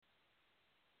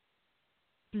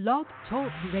Blog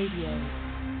Talk Radio.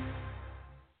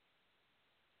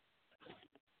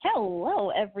 Hello,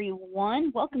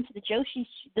 everyone. Welcome to the Josie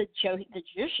Show,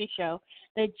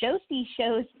 the Josie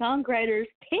Show Songwriters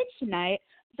Pitch Night.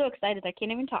 I'm so excited I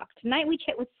can't even talk. Tonight we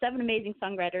chat with 7 amazing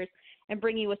songwriters and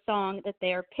bring you a song that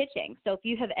they are pitching. So if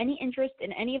you have any interest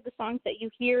in any of the songs that you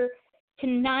hear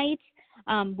tonight,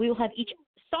 we will have each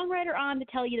songwriter on to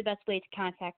tell you the best way to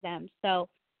contact them. So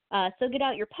get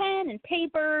out your pen and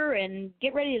paper and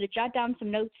get ready to jot down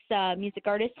some notes, music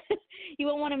artists. You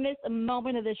won't want to miss a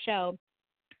moment of the show.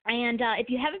 And if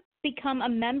you haven't become a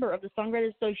member of the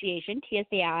Songwriters Association,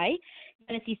 TSAI,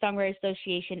 Tennessee Songwriters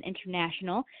Association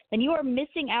International, then you are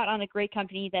missing out on a great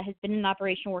company that has been in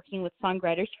operation working with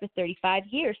songwriters for 35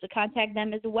 years. So contact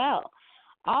them as well.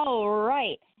 All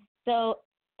right. So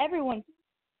everyone,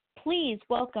 please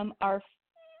welcome our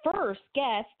first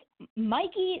guest,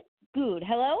 Mikey Goode.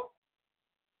 Hello?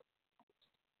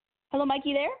 Hello,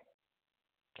 Mikey there?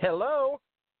 Hello.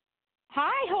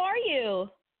 Hi, how are you?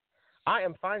 I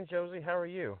am fine, Josie. How are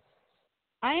you?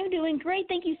 I am doing great.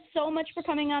 Thank you so much for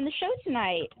coming on the show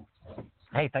tonight.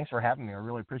 Hey, thanks for having me. I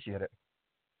really appreciate it.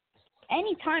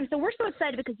 Anytime. So we're so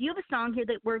excited because you have a song here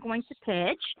that we're going to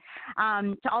pitch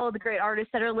to all of the great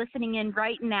artists that are listening in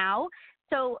right now.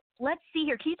 So let's see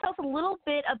here. Can you tell us a little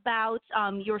bit about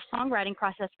your songwriting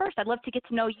process first? I'd love to get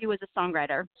to know you as a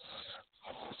songwriter.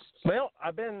 Well,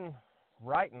 I've been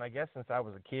writing, I guess, since I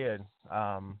was a kid.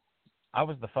 I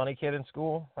was the funny kid in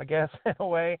school, I guess, in a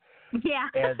way. Yeah.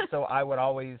 And so I would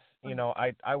always,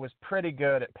 I was pretty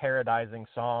good at parodizing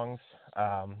songs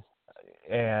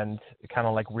and kind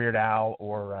of like Weird Al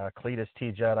or Cletus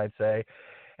T. Judd, I'd say.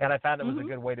 And I found it was a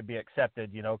good way to be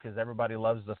accepted, because everybody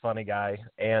loves the funny guy.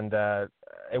 And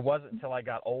it wasn't until I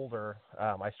got older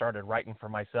I started writing for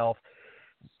myself.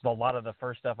 A lot of the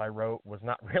first stuff I wrote was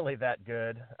not really that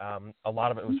good. A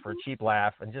lot of it was for a cheap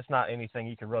laugh and just not anything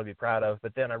you could really be proud of.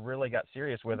 But then I really got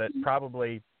serious with it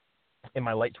probably in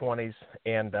my late 20s.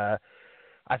 And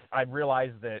I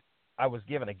realized that I was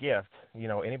given a gift.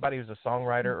 Anybody who's a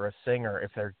songwriter or a singer, if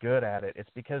they're good at it,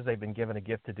 it's because they've been given a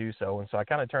gift to do so. And so I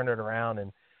kind of turned it around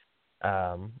and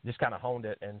just kind of honed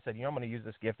it and said, I'm going to use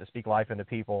this gift to speak life into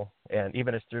people. And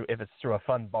even if it's through a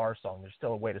fun bar song, there's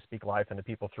still a way to speak life into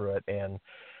people through it. And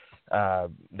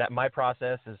that my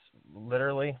process is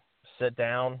literally sit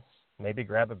down, maybe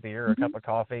grab a beer, a cup of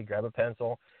coffee, grab a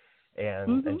pencil,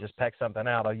 and just peck something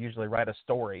out. I'll usually write a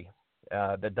story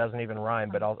that doesn't even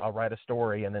rhyme, but I'll write a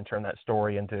story and then turn that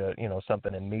story into,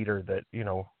 something in meter that,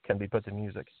 can be put to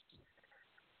music.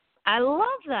 I love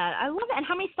that. And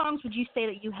how many songs would you say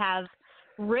that you have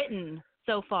written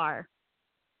so far?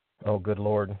 Oh, good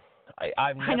Lord.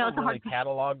 I've never really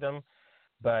cataloged them,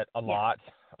 but a lot.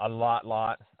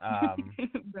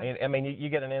 Right. I mean, you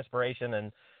get an inspiration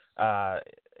and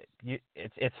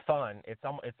it's fun.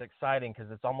 It's exciting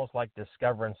because it's almost like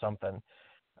discovering something.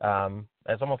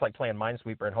 It's almost like playing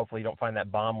Minesweeper, and hopefully you don't find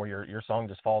that bomb where your song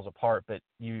just falls apart, but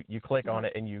you click on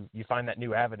it and you find that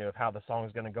new avenue of how the song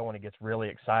is going to go, and it gets really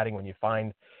exciting when you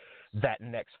find that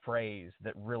next phrase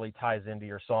that really ties into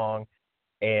your song.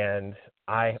 And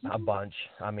a bunch.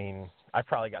 I mean, I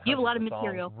probably got you have a lot of songs,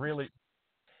 material. really.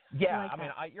 Yeah,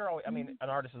 an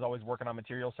artist is always working on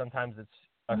material. Sometimes it's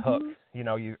a hook,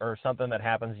 or something that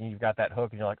happens and you've got that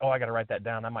hook and you're like, oh, I got to write that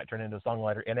down. I might turn into a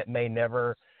songwriter, and it may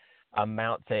never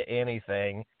amount to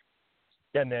anything.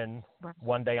 And then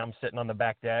one day I'm sitting on the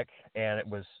back deck, and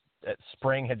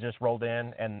spring had just rolled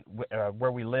in, and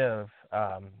where we live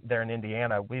there in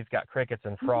Indiana, we've got crickets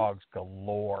and frogs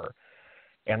galore.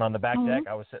 And on the back deck,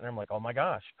 I was sitting there, I'm like, oh my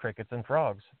gosh, crickets and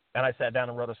frogs. And I sat down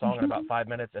and wrote a song in about 5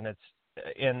 minutes, and it's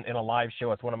in a live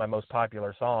show. It's one of my most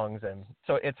popular songs. And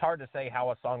so it's hard to say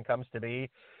how a song comes to be.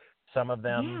 Some of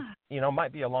them,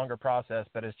 might be a longer process,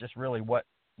 but it's just really what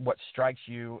strikes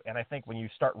you. And I think when you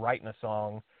start writing a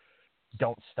song,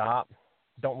 don't stop.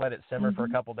 Don't let it simmer for a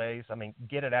couple days. I mean,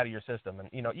 get it out of your system. And,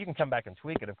 you can come back and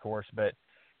tweak it, of course, but,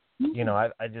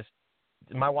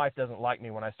 my wife doesn't like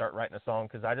me when I start writing a song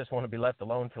because I just want to be left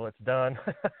alone till it's done.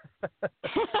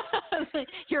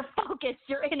 You're focused.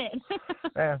 You're in it.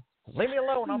 Yeah. Leave me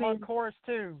alone. I'm on chorus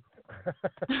too.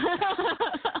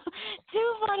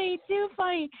 Too funny.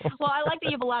 Well, I like that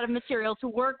you have a lot of material to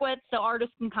work with, so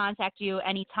artists can contact you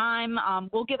anytime.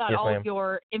 We'll give out all of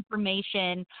your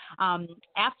information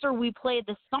after we play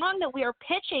the song that we are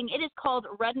pitching. It is called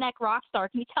Redneck Rockstar.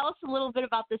 Can you tell us a little bit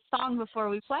about this song before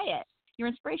we play it? Your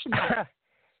inspiration behind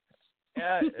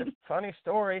it. Funny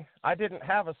story. I didn't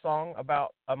have a song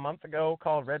about a month ago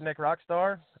called Redneck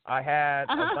Rockstar. I had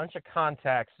a bunch of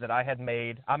contacts that I had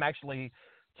made. I'm actually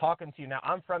talking to you now.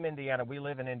 I'm from Indiana. We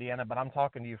live in Indiana, but I'm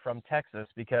talking to you from Texas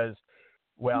because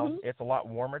Well, it's a lot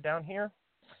warmer down here.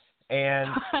 And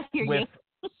with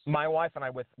my wife and I,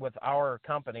 with our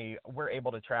company, we're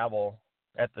able to travel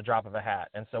at the drop of a hat.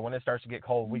 And so when it starts to get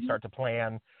cold, we start to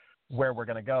plan where we're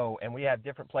going to go. And we have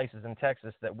different places in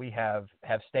Texas that we have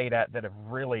stayed at that have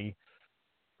really,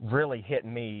 really hit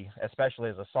me, especially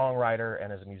as a songwriter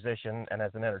and as a musician and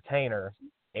as an entertainer.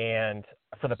 And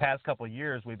for the past couple of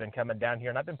years, we've been coming down here,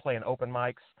 and I've been playing open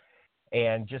mics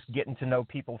and just getting to know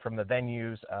people from the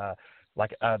venues.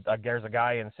 There's a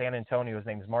guy in San Antonio. His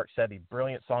name is Mark Sethi,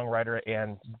 brilliant songwriter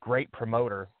and great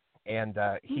promoter. And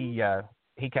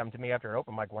he came to me after an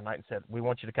open mic one night and said, "We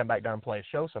want you to come back down and play a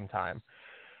show sometime."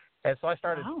 And so I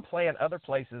started playing other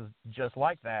places just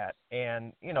like that.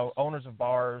 And, owners of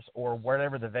bars or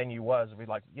wherever the venue was, we'd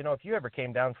like, if you ever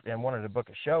came down and wanted to book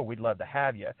a show, we'd love to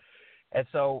have you. And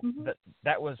so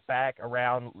that was back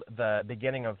around the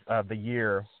beginning of the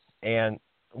year. And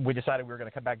we decided we were going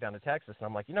to come back down to Texas. And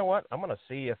I'm like, you know what? I'm going to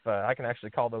see if I can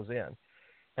actually call those in.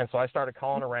 And so I started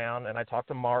calling around, and I talked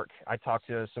to Mark. I talked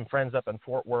to some friends up in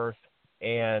Fort Worth.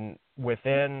 And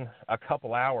within a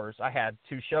couple hours, I had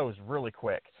 2 shows really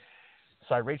quick.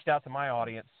 So I reached out to my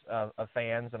audience of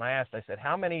fans, and I said,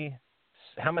 how many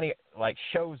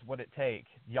shows would it take,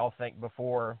 y'all think,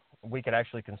 before we could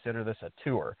actually consider this a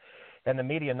tour? And the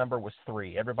media number was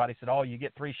 3. Everybody said, you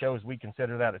get 3 shows, we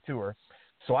consider that a tour.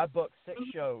 So I booked 6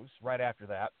 shows right after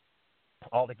that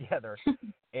altogether.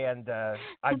 And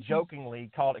I jokingly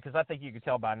called it, because I think you can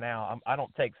tell by now, I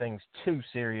don't take things too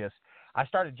serious. I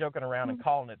started joking around and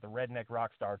calling it the Redneck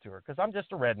Rockstar Tour, because I'm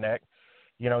just a redneck,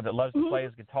 that loves to play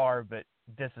his guitar, but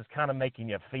this is kind of making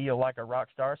you feel like a rock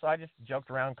star. So I just joked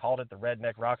around, called it the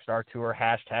Redneck Rockstar Tour,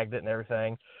 hashtagged it and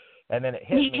everything. And then it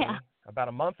hit me about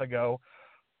a month ago.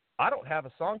 I don't have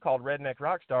a song called Redneck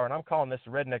Rockstar, and I'm calling this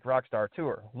the Redneck Rockstar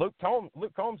Tour. Luke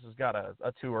Combs has got a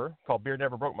tour called Beer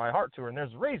Never Broke My Heart Tour, and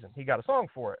there's a reason. He got a song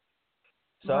for it.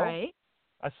 So I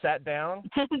sat down,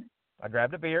 I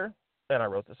grabbed a beer, and I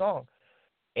wrote the song.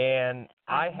 And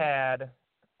I had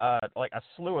a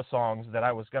slew of songs that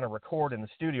I was going to record in the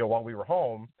studio while we were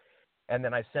home. And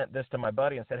then I sent this to my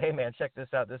buddy and said, "Hey, man, check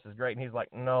this out. This is great." And he's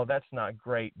like, "No, that's not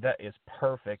great. That is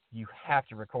perfect. You have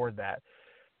to record that."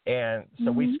 And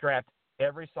so we scrapped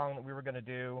every song that we were going to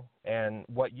do. And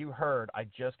what you heard, I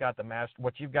just got the master.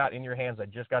 What you've got in your hands, I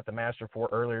just got the master for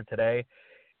earlier today.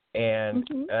 And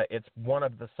it's one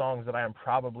of the songs that I am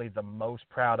probably the most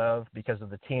proud of because of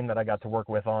the team that I got to work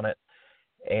with on it.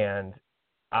 And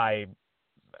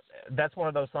that's one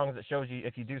of those songs that shows you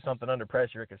if you do something under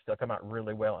pressure, it can still come out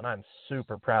really well. And I'm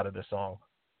super proud of this song.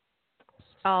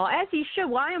 Oh, as you should.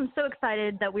 Well, I am so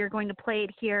excited that we're going to play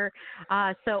it here.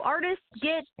 So artists,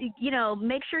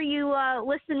 make sure you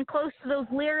listen close to those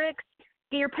lyrics.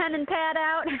 Get your pen and pad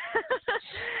out.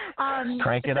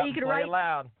 Crank it up and play it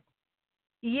loud.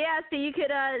 Yeah, so you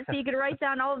could write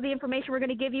down all of the information we're going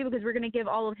to give you, because we're going to give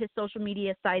all of his social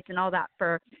media sites and all that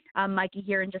for Mikey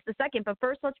here in just a second. But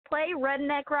first, let's play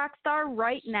Redneck Rockstar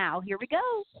right now. Here we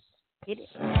go. Hit it.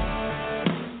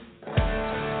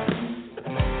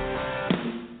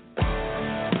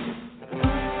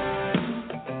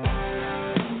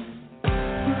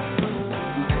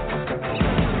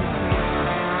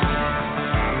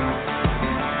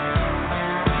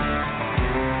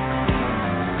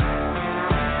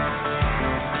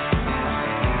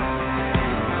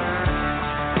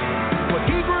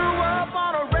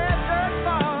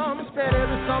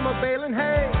 Baling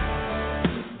hay,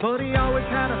 but he always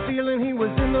had a feeling he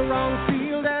was in the wrong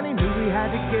field, and he knew he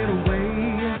had to get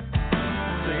away.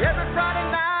 So every Friday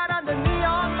night under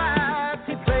neon lights,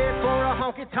 he'd play it for a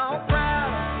honky-tonk crowd.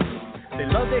 They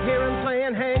loved to hear him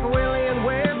playing Hank Willie and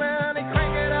Waylon. He'd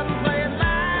crank it up and play it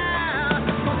loud,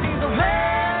 'cause he's a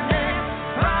redneck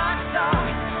rock star,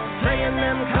 playing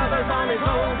them covers on his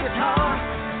old guitar,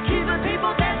 keeping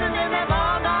people dancing in them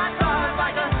all-night bars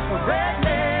like a redneck.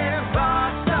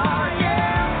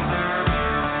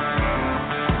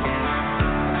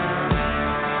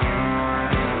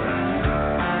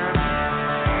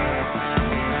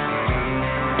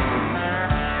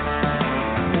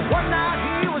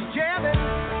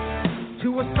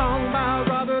 A song by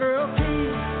Robert Earl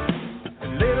Key.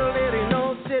 And little did he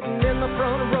know, sitting in the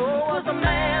front row was a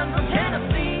man from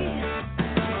Tennessee.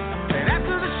 And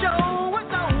after the show was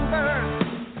over,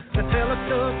 the fella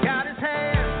took out his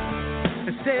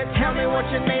hand and said, "Tell me what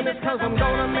your name is, 'cause I'm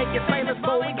gonna make you famous,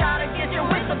 boy, we gotta get you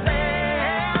with the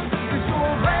band. 'Cause you're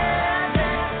a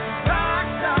redneck rock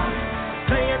star,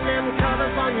 playing them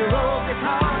covers on your old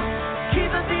guitar,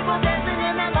 keeping people dancing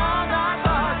in them all-night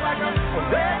bars like a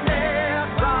redneck.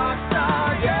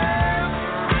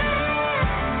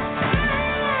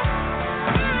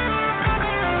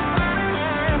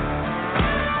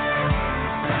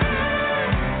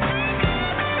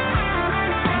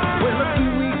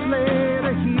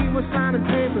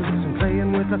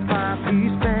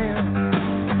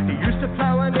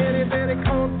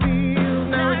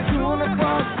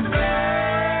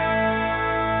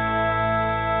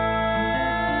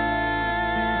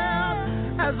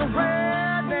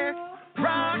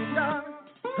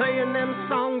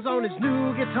 his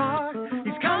new guitar.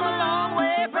 He's come a long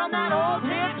way from that old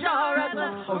tip jar as a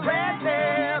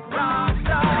redneck rock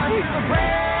star. He's a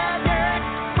redneck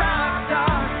rock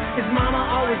star. His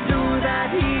mama always knew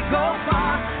that he'd go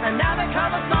far, and now they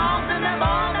cover songs in them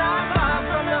all night long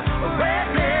from the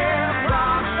redneck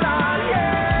rock star.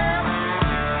 Yeah.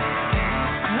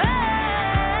 Hey,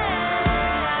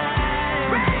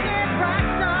 redneck rock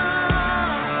star.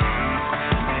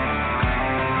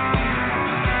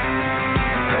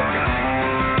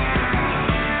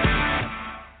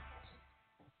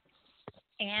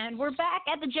 And we're back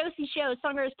at the Josie Show,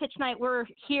 Songwriters Pitch Night. We're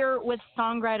here with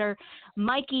songwriter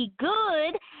Mikey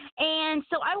Goode. And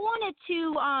so I wanted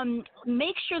to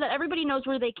make sure that everybody knows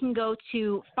where they can go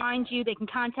to find you. They can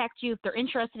contact you if they're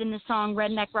interested in the song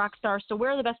Redneck Rockstar. So where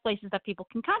are the best places that people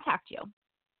can contact you?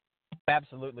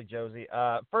 Absolutely, Josie.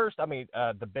 First,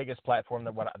 the biggest platform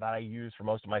that I use for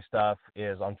most of my stuff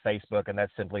is on Facebook, and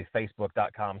that's simply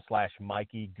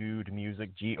facebook.com/Mikey Goode Music,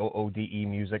 Goode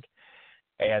Music.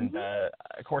 And,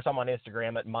 of course, I'm on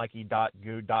Instagram at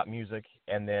mikey.goode.music.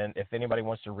 And then if anybody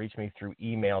wants to reach me through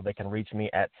email, they can reach me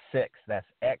at SIX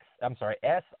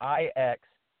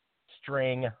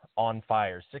string on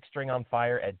fire,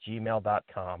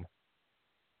 sixstringonfire@gmail.com.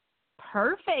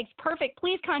 Perfect.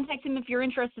 Please contact him if you're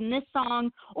interested in this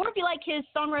song, or if you like his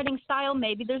songwriting style.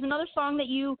 Maybe there's another song that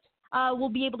you will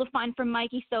be able to find from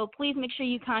Mikey. So please make sure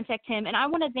you contact him. And I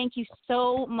want to thank you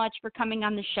so much for coming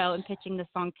on the show and pitching the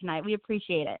song tonight. We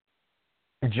appreciate it.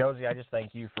 Josie, I just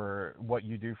thank you for what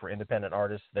you do for independent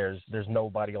artists. There's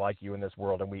nobody like you in this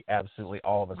world, and we absolutely,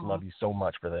 all of us, love you so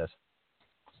much for this.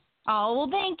 Oh, well,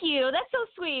 thank you. That's so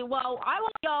sweet. Well, I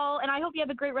love y'all, and I hope you have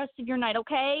a great rest of your night,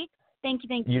 okay? Thank you.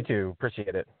 You too.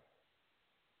 Appreciate it.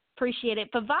 Appreciate it.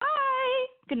 Bye-bye.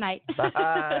 Good night.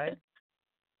 Bye.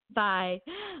 Bye.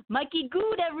 Mikey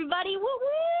Goode, everybody.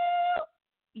 Woo-woo!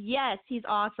 Yes, he's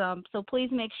awesome. So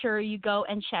please make sure you go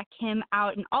and check him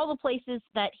out in all the places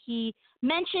that he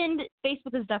mentioned.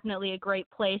 Facebook is definitely a great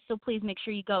place, so please make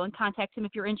sure you go and contact him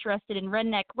if you're interested in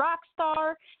Redneck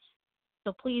Rockstar.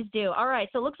 So please do. All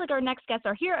right, so it looks like our next guests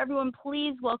are here. Everyone,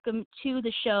 please welcome to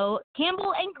the show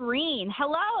Campbell and Green.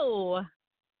 Hello.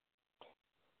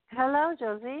 Hello,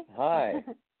 Josie. Hi.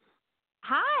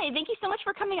 Hi, thank you so much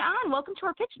for coming on. Welcome to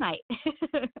our pitch night.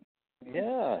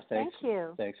 Yeah, thanks. Thank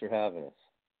you. Thanks for having us.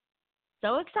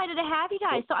 So excited to have you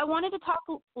guys. So I wanted to talk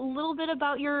a little bit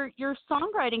about your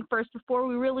songwriting first before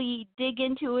we really dig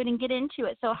into it and get into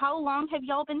it. So how long have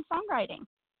y'all been songwriting?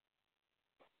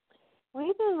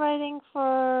 We've been writing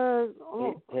for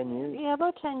 10 years. Yeah,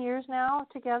 about 10 years now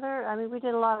together. I mean, we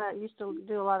used to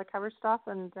do a lot of cover stuff,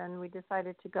 and then we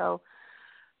decided to go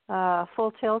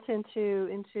full tilt into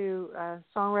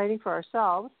songwriting for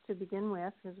ourselves to begin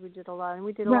with, because we did a lot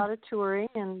of touring,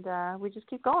 and we just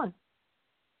keep going.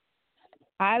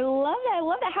 I love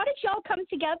that. How did y'all come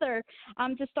together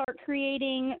to start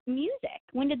creating music?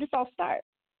 When did this all start?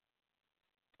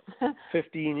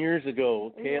 15 years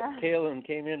ago, Yeah. Kaylin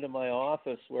came into my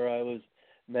office where I was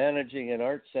managing an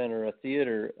art center, a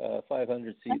theater,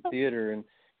 500-seat theater, and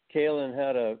Kaylin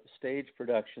had a stage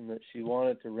production that she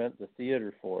wanted to rent the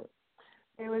theater for.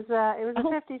 It was a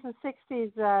 50s and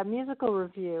 60s musical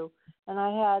review, and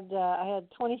I had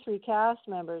 23 cast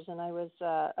members, and I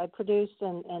produced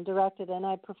and directed, and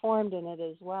I performed in it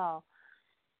as well.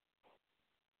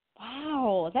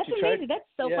 Wow, that's amazing. That's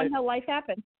so fun how life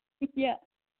happens. Yeah.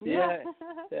 Yeah,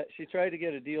 she tried to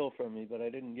get a deal from me, but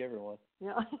I didn't give her one.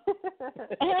 Yeah.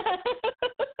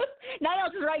 Now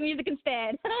I'll just write music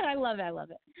instead. I love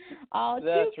it. Oh,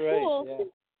 that's too right.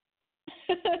 cool.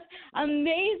 Yeah.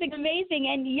 Amazing.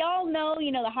 And y'all know,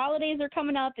 the holidays are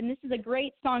coming up, and this is a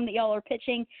great song that y'all are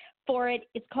pitching for it.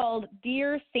 It's called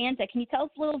Dear Santa. Can you tell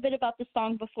us a little bit about the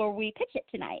song before we pitch it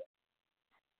tonight?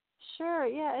 Sure.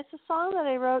 Yeah, it's a song that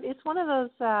I wrote. It's one of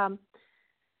those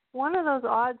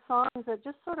odd songs that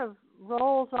just sort of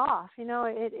rolls off.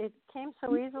 It came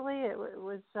so easily. It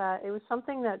was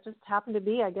something that just happened to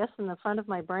be, I guess, in the front of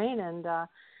my brain, and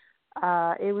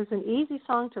it was an easy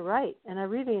song to write, and I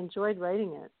really enjoyed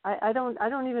writing it. I don't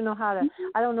even know how to.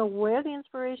 I don't know where the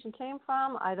inspiration came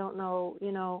from. I don't know,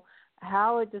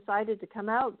 how it decided to come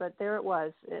out, but there it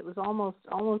was. It was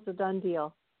almost a done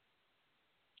deal.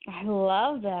 I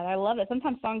love that.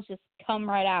 Sometimes songs just come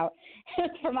right out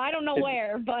from I don't know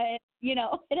where, but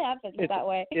it happens that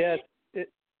way. Yeah,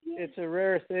 it's a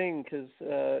rare thing because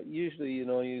usually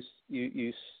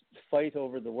you fight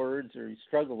over the words, or you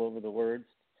struggle over the words,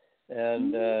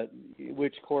 and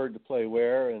which chord to play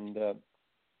where. And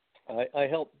I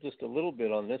helped just a little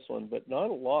bit on this one, but not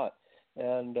a lot.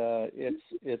 And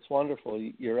it's wonderful.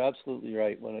 You're absolutely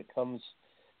right. When it comes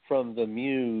from the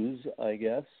muse, I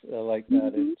guess, like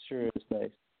that. It sure is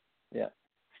nice. Yeah.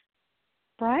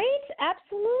 Right?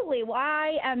 Absolutely. Well,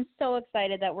 I am so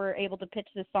excited that we're able to pitch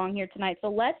this song here tonight. So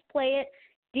let's play it,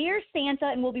 Dear Santa,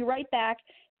 and we'll be right back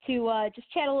to just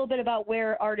chat a little bit about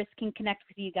where artists can connect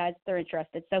with you guys if they're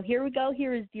interested. So here we go.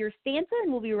 Here is Dear Santa,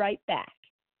 and we'll be right back.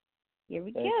 Here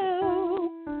we go.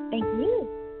 Thank you.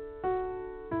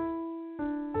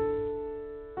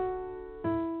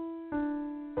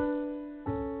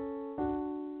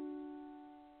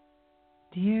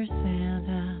 Dear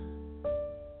Santa,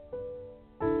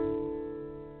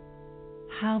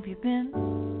 how have you been?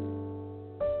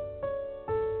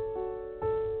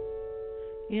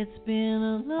 It's been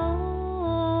a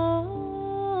long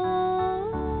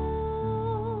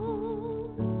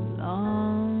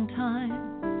time.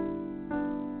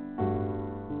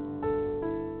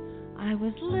 I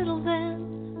was little then,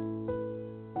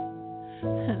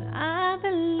 and I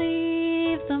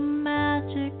believe the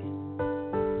magic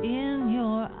in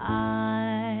your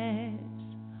eyes.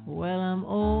 Well, I'm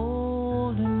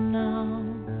older now.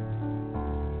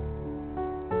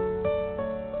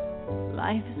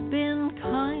 Life has been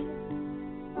kind.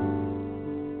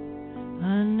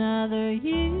 Another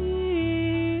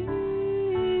year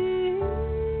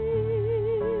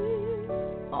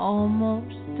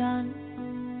almost done.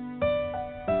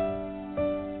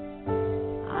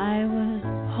 I was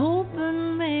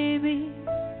hoping maybe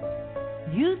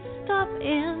you'd stop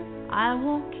in. I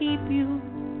won't keep you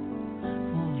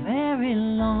for very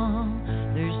long.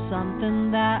 There's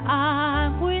something that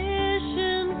I'm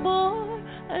wishing for,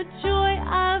 a joy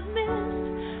I've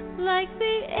missed, like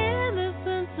the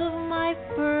innocence of my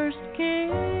first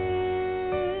kiss.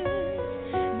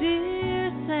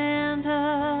 Dear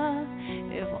Santa,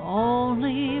 if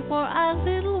only for a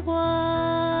little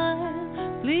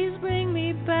while, please bring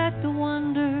me back the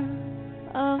wonder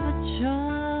of a child.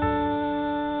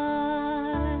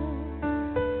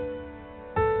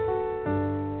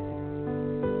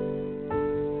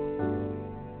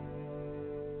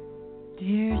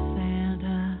 Dear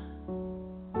Santa,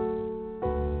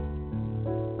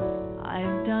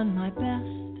 I've done my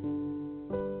best.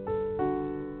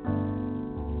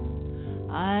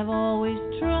 I've always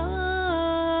tried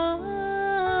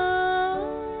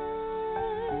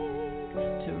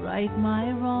to right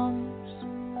my wrongs.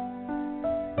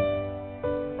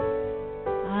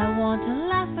 I want to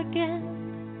laugh again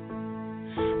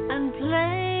and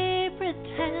play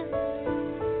pretend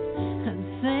and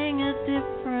sing a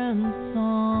different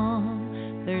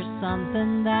song. There's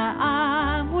something that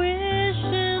I'm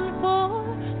wishing for,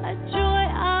 a joy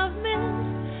I've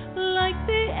missed, like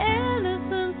the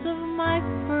innocence of my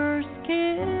first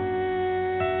kiss.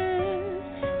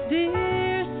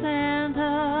 Dear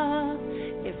Santa,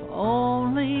 if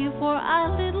only for a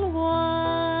little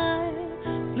while,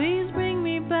 please bring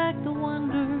me back the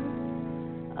wonder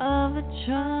of a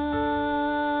child.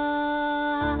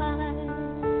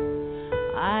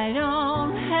 I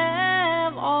don't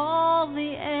have all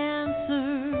the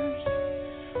answers.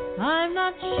 I'm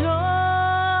not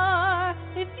sure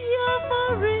if you're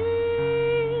for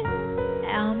real.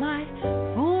 Am I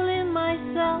fooling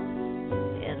myself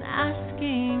in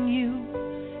asking you?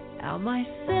 Am I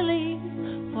silly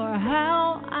for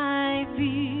how I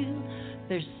feel?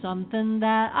 There's something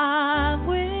that I'm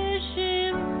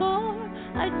wishing for,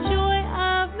 a joy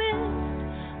I've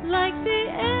missed, like the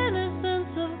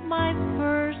innocence of my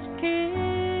first kiss.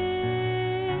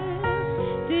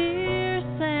 Dear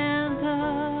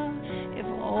Santa, if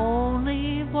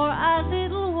only for a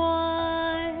little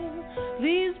while,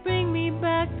 please bring me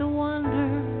back the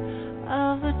wonder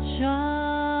of a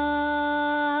child.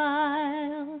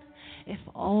 If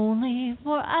only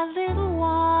for a little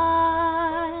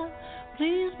while,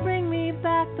 please bring me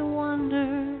back the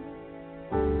wonder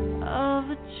of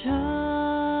a child.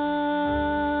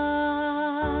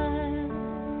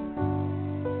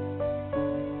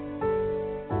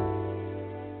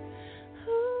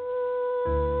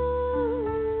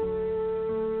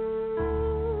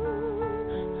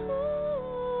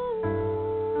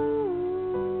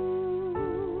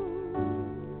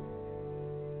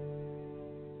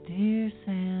 Dear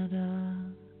Santa.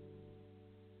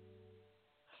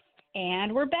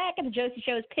 And we're back at the Josie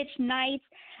Show's Pitch Night.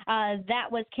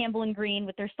 That was Campbell and Green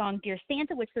with their song Dear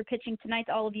Santa, which we're pitching tonight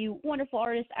to all of you wonderful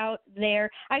artists out there.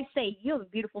 I say, you have a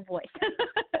beautiful voice.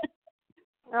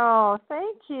 Oh,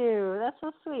 thank you. That's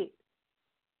so sweet.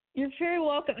 You're very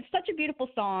welcome. It's such a beautiful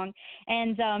song.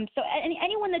 And so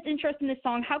anyone that's interested in this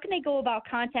song, how can they go about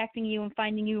contacting you and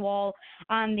finding you all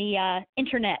on the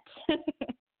internet?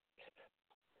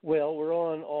 Well, we're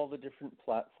on all the different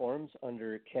platforms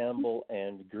under Campbell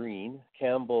and Green.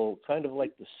 Campbell, kind of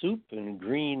like the soup, and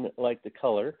Green like the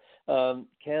color.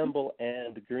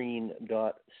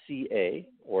 CampbellandGreen.ca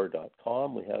or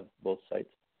 .com. We have both sites.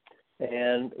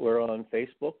 And we're on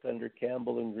Facebook under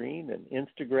Campbell and Green, and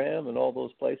Instagram and all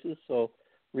those places. So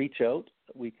reach out.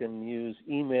 We can use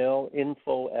email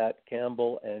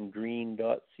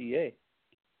info@campbellandgreen.ca.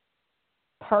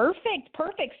 Perfect.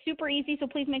 Super easy. So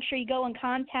please make sure you go and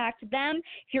contact them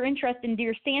if you're interested in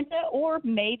Dear Santa, or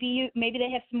maybe they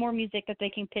have some more music that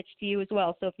they can pitch to you as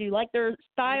well. So if you like their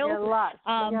style, we got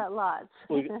lots.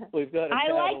 We've got a I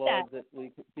catalog like that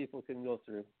people can go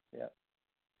through. Yeah.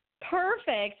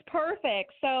 Perfect.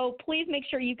 So please make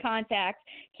sure you contact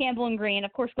Campbell and Green.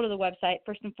 Of course, go to the website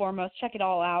first and foremost. Check it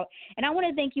all out. And I want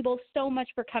to thank you both so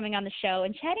much for coming on the show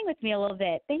and chatting with me a little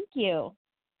bit. Thank you.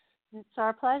 It's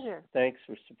our pleasure. Thanks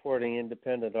for supporting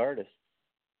independent artists.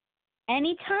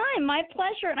 Anytime. My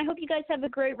pleasure. And I hope you guys have a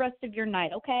great rest of your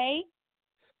night, okay?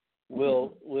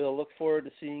 We'll look forward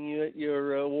to seeing you at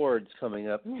your awards coming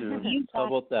up soon. How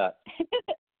about that?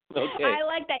 Okay. I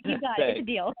like that. You got it. It's a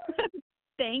deal.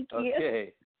 Thank you.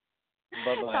 Okay.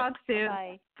 Bye-bye. Talk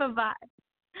soon. Bye-bye.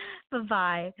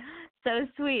 Bye-bye. So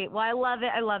sweet. Well, I love it.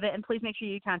 And please make sure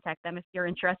you contact them if you're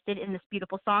interested in this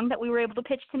beautiful song that we were able to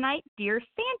pitch tonight, Dear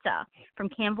Santa, from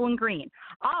Campbell and Green.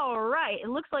 All right. It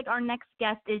looks like our next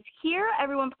guest is here.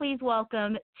 Everyone, please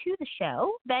welcome to the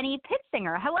show, Benny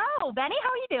Pitsinger. Hello, Benny. How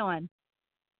are you doing?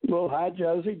 Well, hi,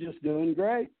 Josie. Just doing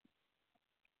great.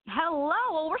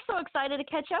 Hello. Well, we're so excited to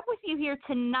catch up with you here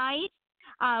tonight.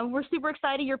 We're super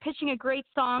excited. You're pitching a great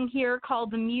song here called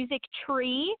The Music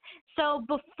Tree. So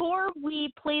before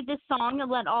we play this song and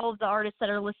let all of the artists that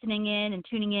are listening in and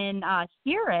tuning in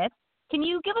hear it, can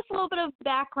you give us a little bit of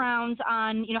background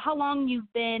on, how long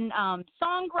you've been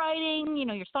songwriting,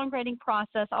 your songwriting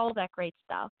process, all of that great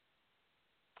stuff?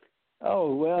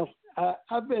 Oh, well,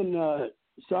 I've been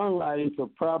songwriting for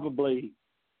probably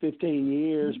 15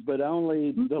 years, but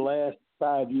only the last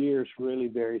 5 years really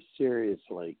very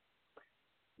seriously.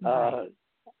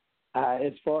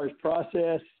 As far as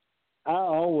process, I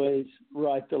always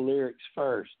write the lyrics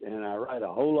first, and I write a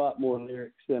whole lot more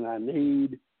lyrics than I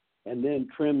need, and then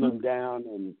trim them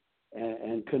down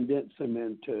and condense them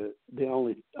into the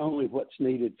only what's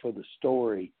needed for the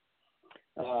story.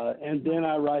 And then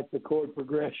I write the chord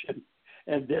progression,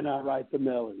 and then I write the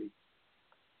melody.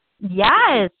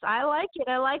 Yes, I like it.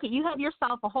 You have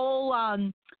yourself a whole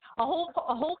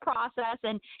process,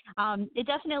 and it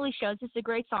definitely shows. It's a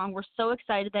great song. We're so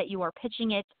excited that you are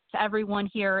pitching it to everyone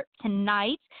here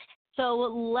tonight. So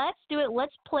let's do it.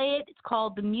 Let's play it. It's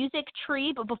called The Music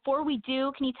Tree. But before we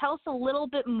do, can you tell us a little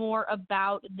bit more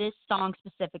about this song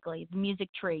specifically, The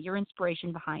Music Tree, your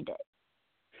inspiration behind it?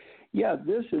 Yeah,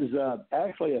 this is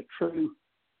actually a true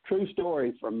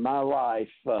story from my life.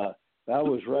 I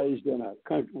was raised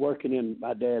working in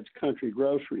my dad's country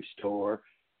grocery store,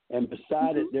 and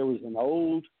beside it there was an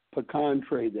old pecan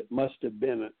tree that must have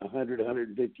been 100,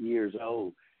 150 years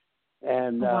old.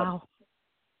 And wow.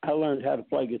 I learned how to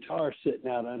play guitar sitting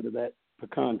out under that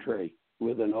pecan tree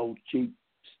with an old cheap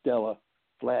Stella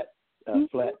flat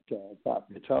top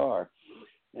guitar.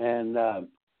 And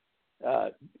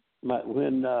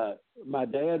when my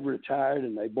dad retired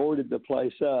and they boarded the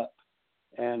place up,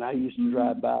 and I used to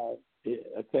drive by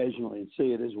occasionally and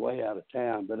see it as way out of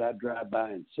town, but I'd drive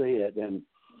by and see it, and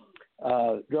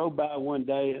drove by one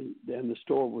day and the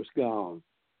store was gone,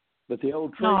 but the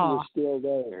old tree was still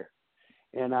there.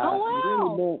 And I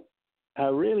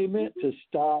really meant to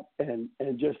stop and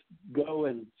just go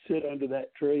and sit under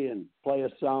that tree and play a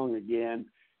song again,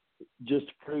 just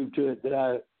to prove to it that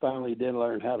I finally did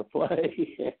learn how to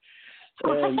play.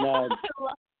 And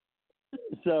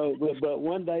but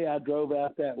one day I drove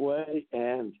out that way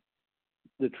and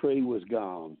the tree was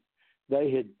gone.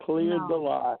 They had cleared the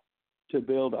lot to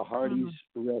build a Hardee's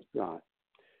restaurant.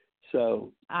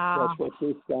 So that's what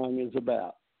this song is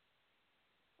about.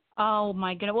 Oh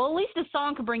my goodness! Well, at least the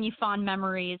song can bring you fond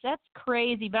memories. That's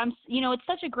crazy, but it's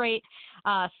such a great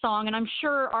song, and I'm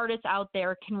sure artists out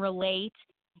there can relate.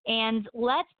 And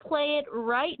let's play it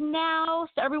right now.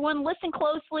 So everyone, listen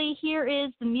closely. Here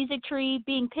is The Music Tree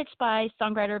being pitched by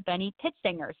songwriter Benny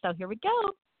Pitsinger. So here we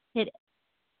go. Hit it.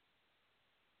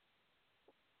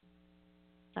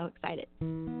 So excited.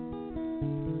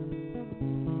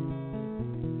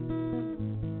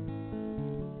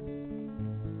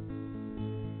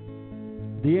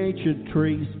 The ancient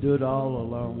tree stood all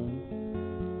alone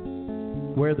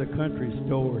where the country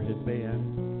store had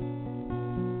been.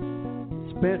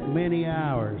 Spent many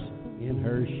hours in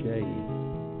her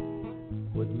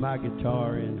shade with my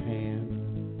guitar in hand.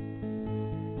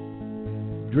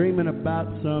 dreaming about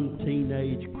some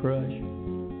teenage crush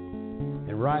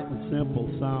and writing simple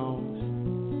songs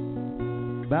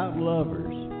about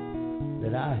lovers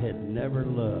that I had never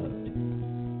loved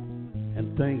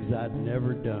and things I'd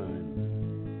never done.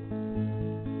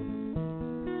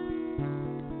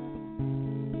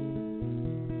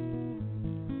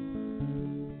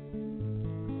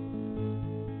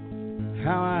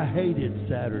 How I hated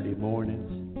Saturday mornings,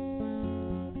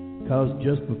 'cause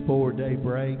just before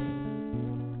daybreak,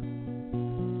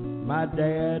 my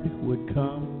dad would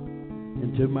come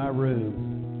into my room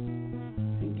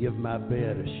and give my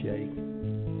bed a shake.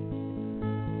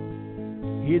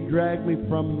 He'd drag me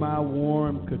from my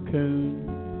warm cocoon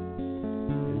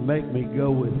and make me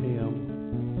go with him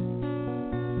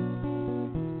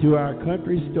to our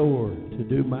country store to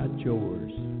do my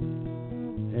chores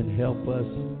and help us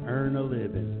earn a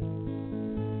living.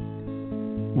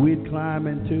 We'd climb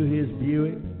into his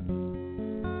Buick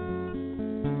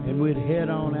and we'd head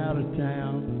on out of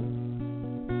town.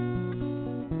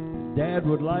 Dad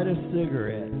would light a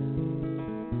cigarette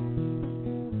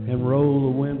and roll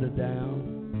the window down,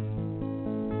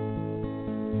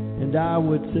 and I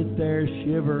would sit there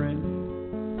shivering,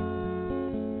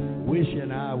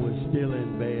 wishing I was still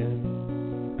in bed,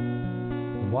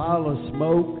 while the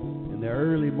smoke and the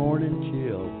early morning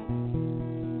chill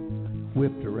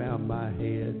whipped around my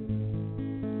head.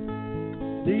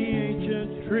 The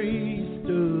ancient tree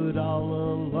stood all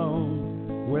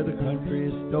alone where the country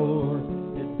store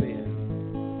had been.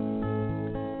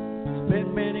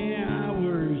 Spent many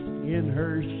hours in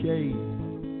her shade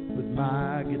with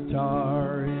my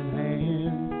guitar in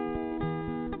hand,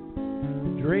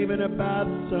 dreaming about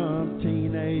some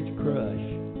teenage crush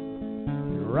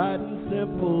and writing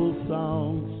simple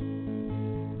songs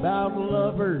about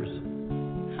lovers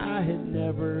I had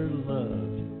never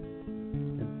loved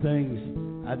and things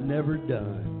I'd never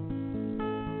done.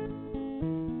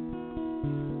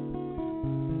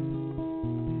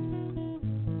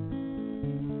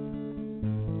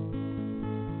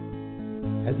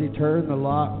 As he turned the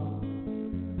lock,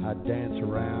 I'd dance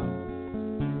around,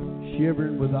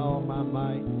 shivering with all my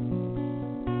might.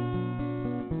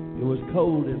 It was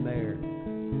cold in there,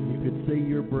 and you could see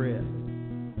your breath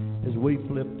as we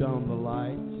flipped on the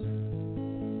lights.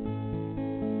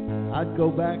 I'd go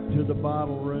back to the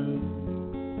bottle room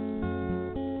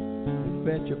and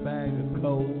fetch a bag of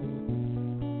coal,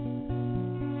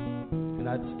 and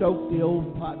I'd stoke the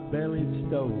old pot-bellied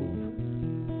stove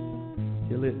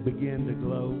till it began to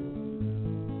glow.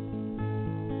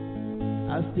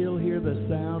 I still hear the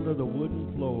sound of the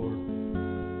wooden floor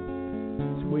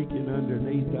squeaking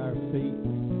underneath our feet,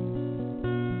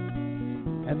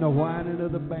 and the whining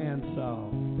of the bandsaw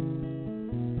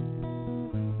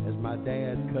as my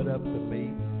dad cut up the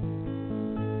meat.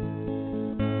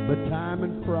 But time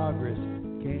and progress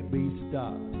can't be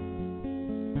stopped,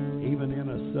 even in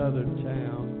a southern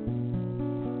town.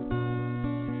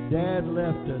 Dad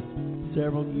left us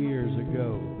several years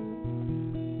ago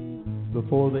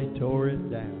before they tore it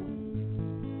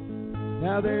down.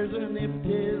 Now there's an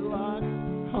empty lot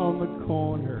on the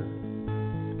corner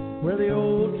where the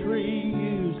old tree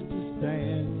used to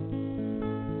stand,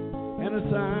 and a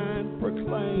sign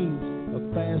proclaims a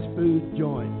fast food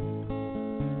joint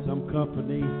some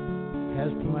company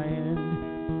has planned.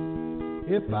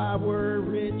 If I were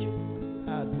rich,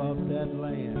 I'd bought that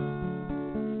land,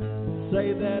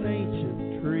 save that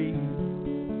ancient tree,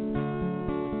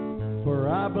 for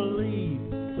I believe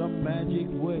some magic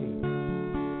way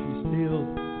she still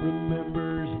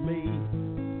remembers me.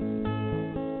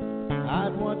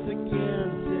 I'd once again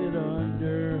sit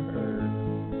under her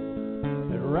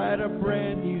and write a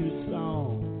brand new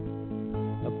song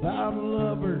about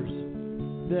lovers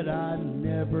that I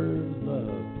never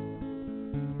loved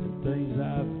and things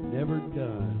I've never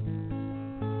done.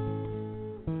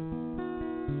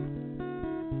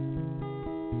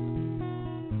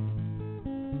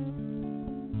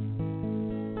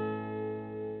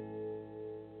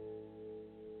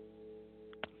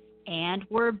 And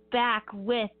we're back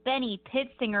with Benny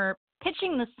Pitsinger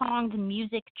pitching the song The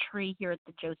Music Tree here at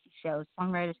the Josie Show,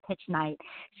 Songwriters Pitch Night.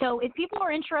 So if people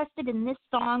are interested in this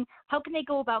song, how can they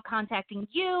go about contacting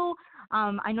you?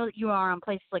 I know that you are on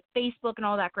places like Facebook and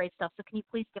all that great stuff, so can you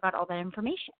please give out all that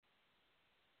information?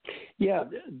 Yeah,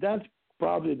 that's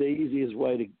probably the easiest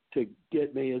way to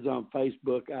get me is on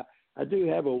Facebook. I do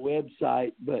have a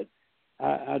website, but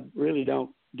I really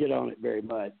don't get on it very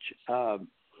much.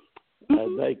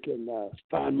 They can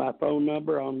find my phone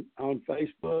number on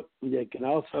Facebook. They can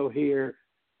also hear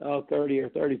 30 or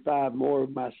 35 more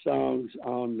of my songs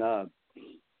on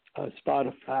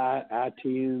Spotify,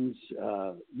 iTunes,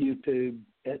 YouTube,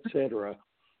 etc.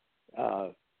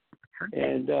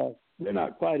 and they're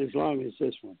not quite as long as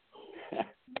this one.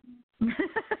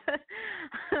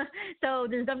 So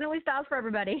there's definitely styles for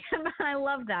everybody. I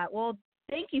love that. Well,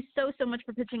 thank you so much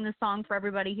for pitching this song for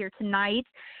everybody here tonight.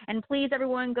 And please,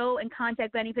 everyone, go and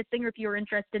contact Benny Pitsinger if you're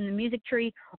interested in the music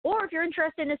tree, or if you're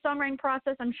interested in his songwriting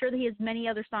process. I'm sure that he has many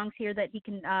other songs here that he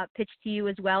can pitch to you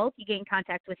as well if you get in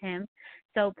contact with him.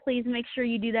 So please make sure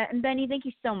you do that. And Benny, thank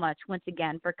you so much once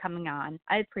again for coming on.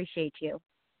 I appreciate you.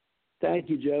 Thank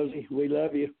you, Josie. We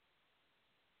love you.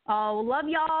 Oh, love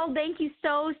y'all. Thank you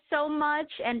so much,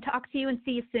 and talk to you and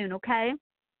see you soon, okay?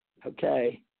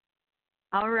 Okay.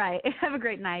 All right. Have a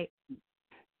great night.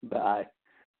 Bye.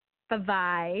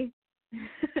 Bye-bye.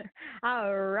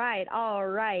 All right.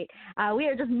 We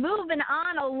are just moving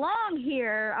on along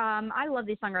here. I love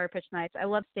these Songwriter Pitch Nights. I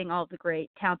love seeing all the great,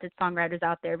 talented songwriters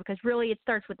out there, because really it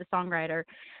starts with the songwriter.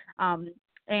 I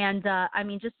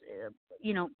mean, just,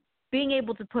 being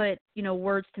able to put,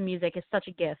 words to music is such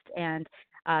a gift. And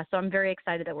so I'm very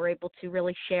excited that we're able to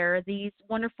really share these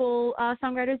wonderful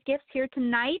songwriters' gifts here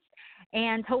tonight,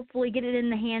 and hopefully get it in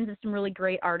the hands of some really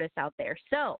great artists out there.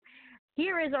 So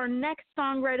here is our next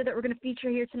songwriter that we're going to feature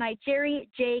here tonight, Jerry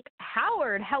Jake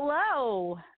Howard.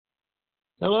 Hello.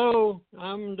 Hello.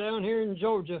 I'm down here in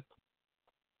Georgia.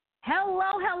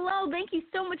 Hello. Thank you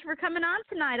so much for coming on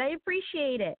tonight. I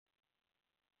appreciate it.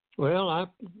 Well,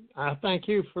 I thank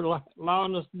you for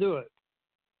allowing us to do it.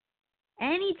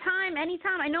 Anytime.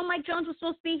 I know Mike Jones was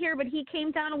supposed to be here, but he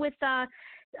came down with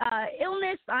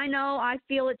illness. I know. I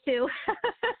feel it too.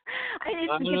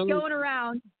 It's going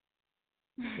around.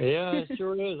 Yeah, it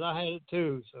sure is. I had it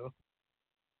too. So.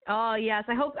 Oh yes,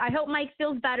 I hope Mike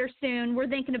feels better soon. We're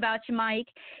thinking about you, Mike.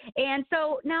 And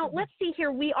so now let's see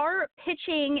here. We are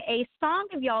pitching a song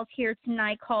of y'all's here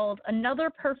tonight called "Another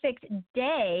Perfect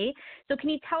Day." So can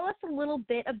you tell us a little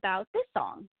bit about this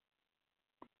song?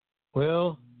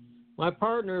 Well, my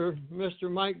partner, Mr.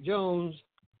 Mike Jones,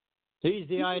 he's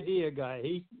the idea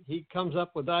guy. He comes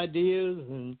up with ideas,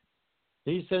 and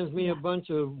he sends me a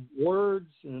bunch of words,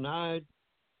 and I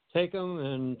take them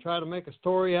and try to make a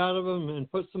story out of them and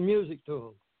put some music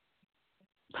to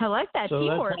them. I like that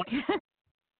teamwork.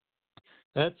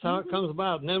 That's how it comes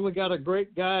about. And then we got a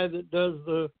great guy that does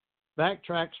the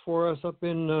backtracks for us up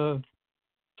in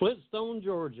Flintstone,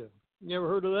 Georgia. You ever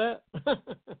heard of that?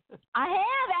 I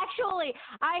have, actually.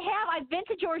 I've been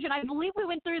to Georgia, and I believe we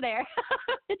went through there.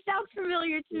 It sounds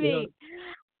familiar to me.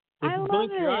 Yeah. I love it. If you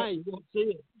blink your eye, you won't see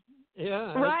it.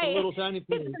 Yeah, right. It's a little tiny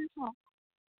place.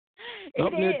 It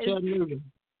up near is. Chattanooga.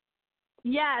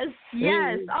 Yes.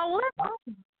 Anyway, Oh,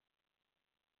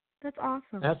 that's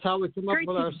awesome. That's how we come Great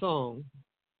up with team. our song.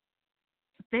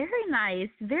 Very nice.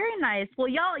 Well,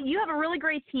 y'all, you have a really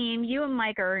great team. You and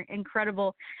Mike are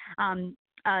incredible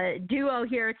duo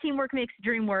here. Teamwork makes the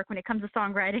dream work when it comes to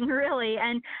songwriting, really.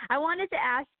 And I wanted to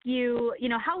ask you,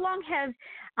 how long have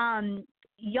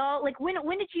y'all,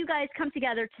 when did you guys come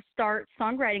together to start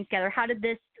songwriting together? How did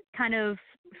this kind of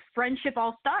friendship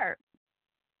all start?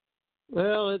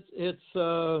 Well, it's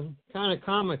kind of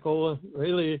comical,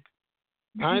 really.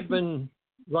 I've been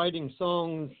writing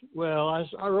songs. Well,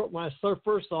 I wrote my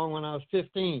first song when I was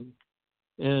 15,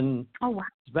 and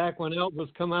it's back when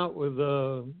Elvis come out with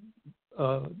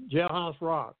Jailhouse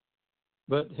Rock.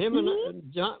 But him and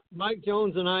Mike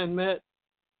Jones and I met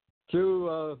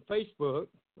through Facebook,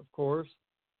 of course,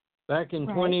 back in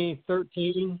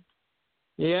 2013.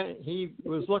 Yeah, he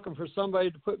was looking for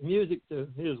somebody to put music to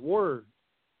his words.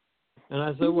 And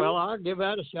I said, well, I'll give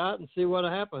that a shot and see what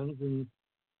happens. And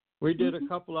we did a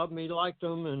couple of them. He liked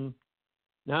them. And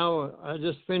now I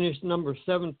just finished number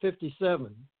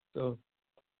 757. So.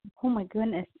 Oh, my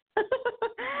goodness.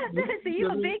 So you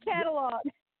have a big catalog.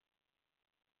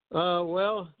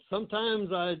 Well,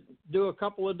 sometimes I do a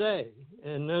couple a day.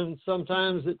 And then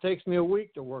sometimes it takes me a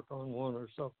week to work on one or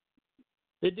so.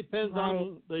 It depends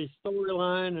on the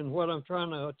storyline and what I'm trying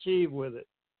to achieve with it.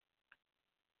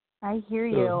 I hear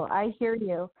you.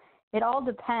 It all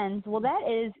depends. Well, that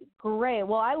is great.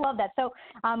 Well, I love that. So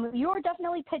you're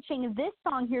definitely pitching this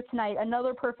song here tonight,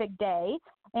 "Another Perfect Day."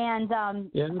 And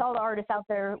to all the artists out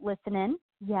there listening,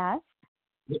 yes.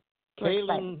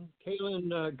 Kaylin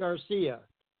Garcia.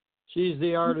 She's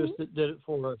the artist that did it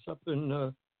for us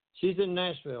she's in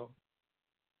Nashville.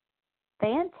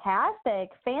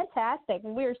 Fantastic.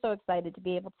 We are so excited to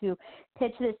be able to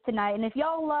pitch this tonight. And if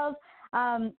y'all love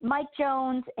Mike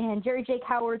Jones and Jerry Jake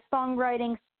Howard's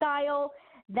songwriting style,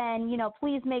 then,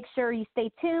 please make sure you stay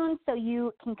tuned so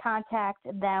you can contact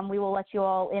them. We will let you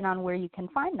all in on where you can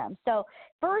find them. So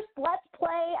first, let's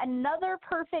play "Another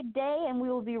Perfect Day," and we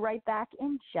will be right back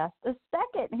in just a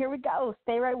second. Here we go.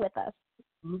 Stay right with us.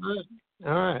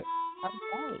 All right.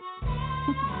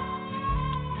 Okay.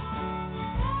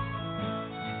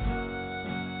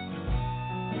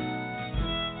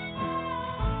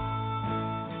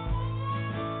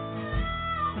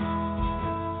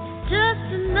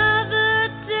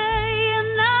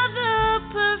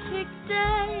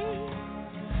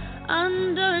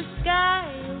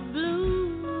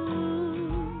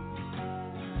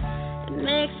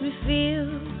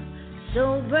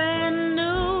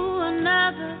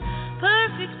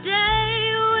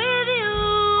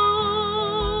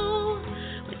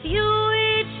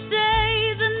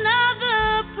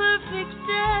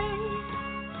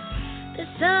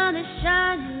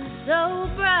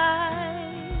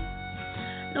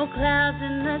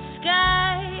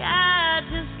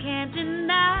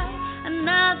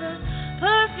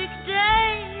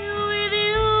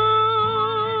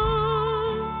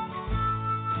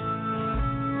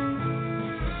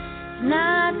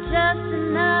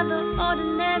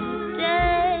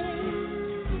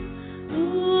 days.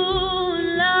 Ooh,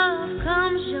 love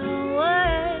comes your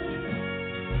way.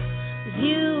 With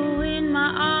you in my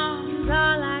arms,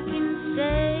 all I can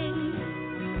say,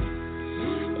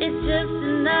 it's just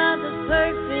another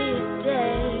perfect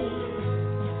day.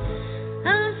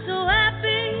 I'm so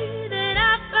happy that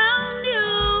I found you.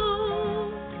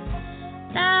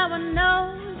 Now I know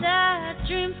that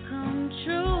dreams come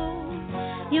true.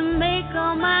 You make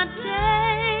all my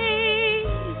days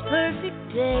perfect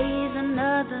days.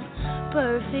 Another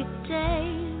perfect day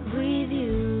with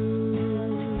you.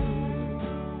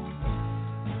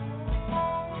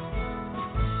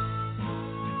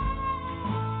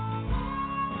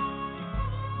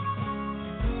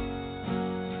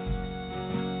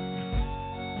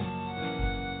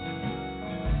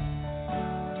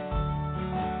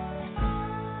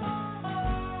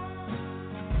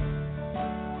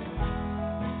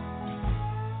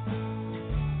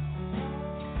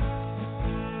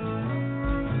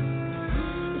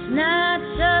 Not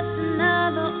just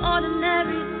another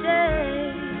ordinary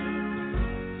day.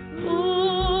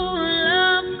 Ooh,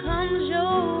 love comes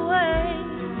your way.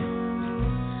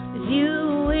 With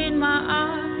you in my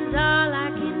arms, all I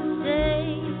can say,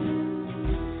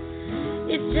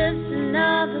 it's just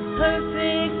another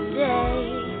perfect day.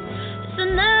 It's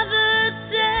another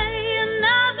day,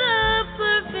 another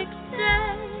perfect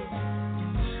day,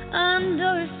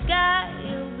 under a sky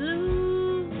of blue.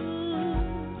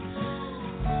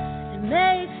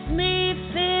 Makes me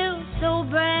feel so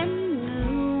brand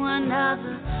new.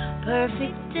 Another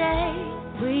perfect day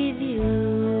with you.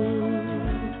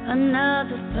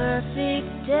 Another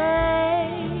perfect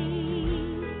day.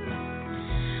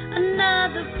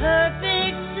 Another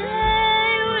perfect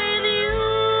day with you.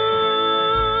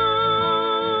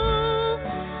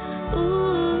 Ooh.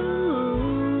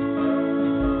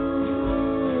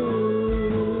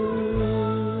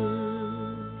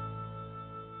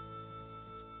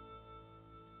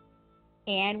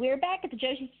 And we're back at the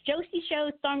Josie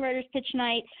Show Songwriters Pitch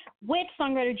Night with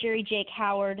songwriter Jerry Jake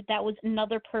Howard. That was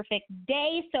another perfect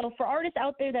day. So for artists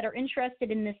out there that are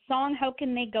interested in this song, how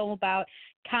can they go about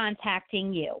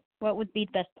contacting you? What would be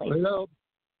the best place? Well,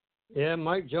 yeah,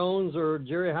 Mike Jones or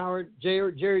Jerry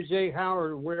J.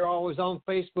 Howard. We're always on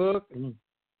Facebook, and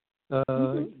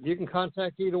you can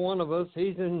contact either one of us.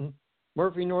 He's in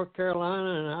Murphy, North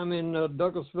Carolina, and I'm in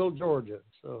Douglasville, Georgia.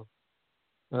 So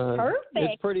perfect.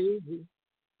 It's pretty easy.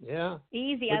 Yeah.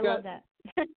 Easy. I love that.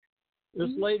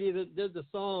 This lady that did the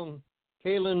song,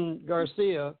 Kaylin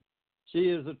Garcia,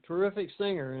 she is a terrific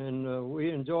singer, and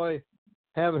we enjoy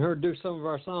having her do some of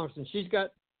our songs. And she's got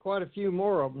quite a few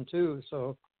more of them, too,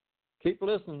 so keep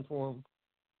listening for them.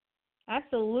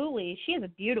 Absolutely. She has a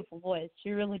beautiful voice.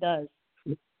 She really does.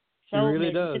 She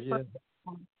really does, yeah.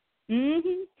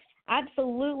 Mm-hmm.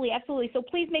 Absolutely, absolutely. So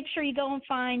please make sure you go and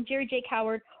find Jerry Jake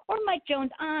Howard or Mike Jones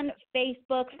on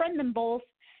Facebook. Friend them both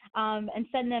and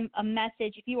send them a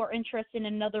message if you are interested in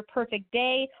another perfect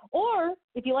day. Or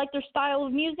if you like their style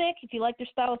of music, if you like their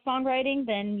style of songwriting,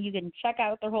 then you can check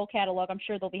out their whole catalog. I'm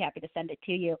sure they'll be happy to send it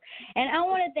to you. And I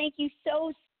want to thank you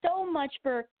so much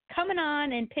for coming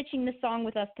on and pitching this song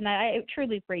with us tonight. I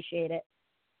truly appreciate it.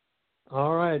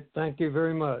 All right. Thank you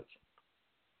very much.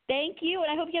 Thank you,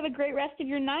 and I hope you have a great rest of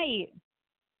your night.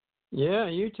 Yeah,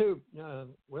 you too.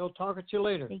 We'll talk at you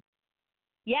later.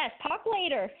 Yes, talk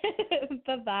later.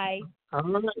 Bye-bye. All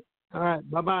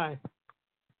right. Bye-bye.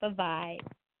 Bye-bye.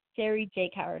 Jerry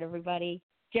Jake Howard, everybody.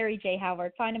 Jerry J.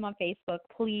 Howard. Find him on Facebook.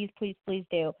 Please, please, please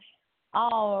do.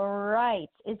 All right.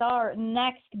 Is our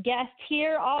next guest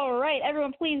here? All right.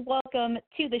 Everyone, please welcome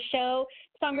to the show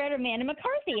songwriter Amanda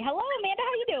McCarthy. Hello, Amanda. How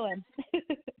are you doing?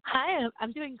 Hi.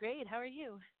 I'm doing great. How are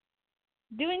you?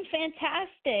 Doing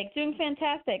fantastic.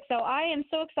 So I am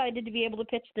so excited to be able to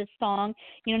pitch this song.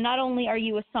 You know, not only are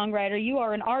you a songwriter, you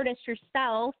are an artist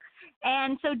yourself.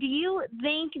 And so do you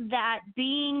think that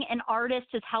being an artist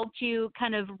has helped you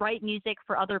kind of write music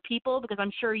for other people? Because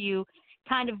I'm sure you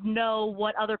kind of know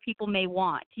what other people may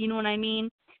want. You know what I mean?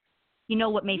 You know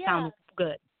what may sound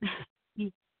good.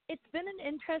 It's been an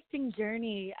interesting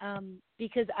journey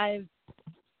because I've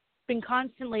been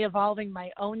constantly evolving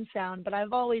my own sound, but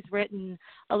I've always written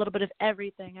a little bit of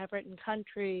everything. I've written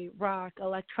country, rock,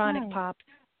 electronic pop.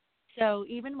 So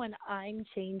even when I'm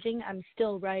changing, I'm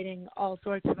still writing all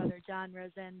sorts of other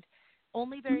genres. And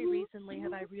only very recently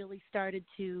have I really started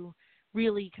to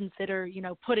really consider, you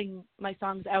know, putting my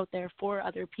songs out there for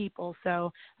other people.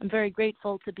 So I'm very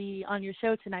grateful to be on your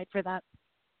show tonight for that.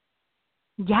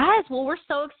 Yes, well, we're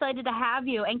so excited to have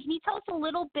you. And can you tell us a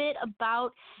little bit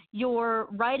about your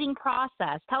writing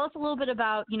process? Tell us a little bit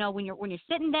about, you know, when you're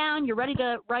sitting down, you're ready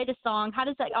to write a song. How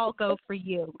does that all go for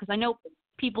you? Because I know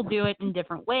people do it in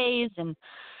different ways, and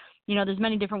there's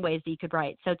many different ways that you could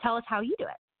write. So tell us how you do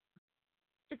it.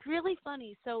 It's really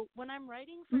funny. So when I'm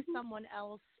writing for someone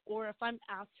else, or if I'm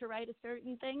asked to write a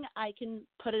certain thing, I can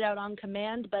put it out on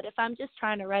command. But if I'm just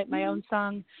trying to write my own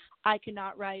song, I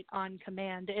cannot write on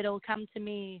command. It'll come to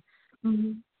me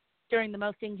during the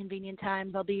most inconvenient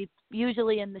times. I'll be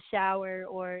usually in the shower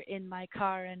or in my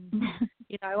car, and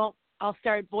I'll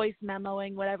start voice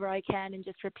memoing whatever I can and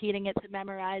just repeating it to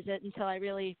memorize it until I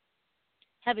really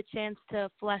have a chance to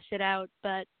flesh it out.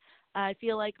 But I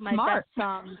feel like my best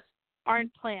songs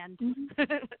aren't planned.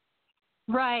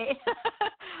 Right.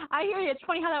 I hear you. It's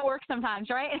funny how that works sometimes,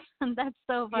 right? That's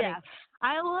so funny. Yeah.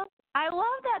 I love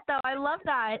that, though. I love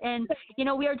that. And,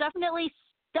 we are definitely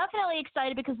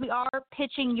excited because we are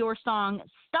pitching your song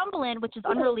Stumbling, which is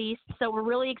unreleased. So we're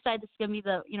really excited. This is going to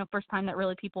be the first time that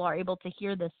really people are able to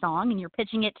hear this song, and you're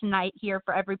pitching it tonight here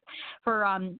for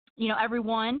everyone.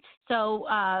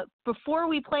 So before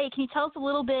we play, can you tell us a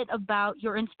little bit about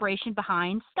your inspiration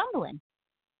behind Stumbling?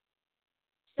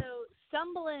 So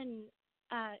Stumbling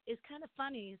is kind of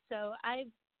funny. So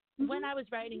when I was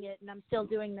writing it, and I'm still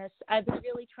doing this, I've been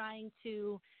really trying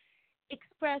to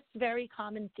express very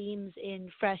common themes in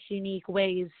fresh, unique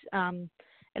ways. And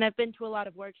I've been to a lot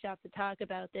of workshops to talk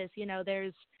about this.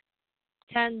 There's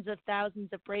tens of thousands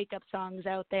of breakup songs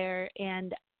out there,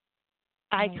 and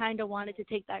I kind of wanted to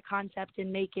take that concept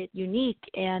and make it unique.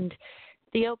 And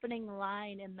the opening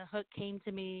line and the hook came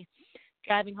to me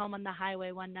driving home on the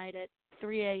highway one night at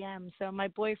 3 a.m. So my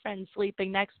boyfriend's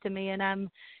sleeping next to me, and I'm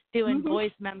doing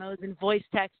voice memos and voice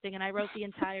texting, and I wrote the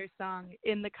entire song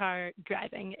in the car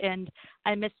driving, and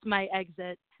I missed my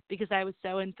exit because I was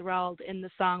so enthralled in the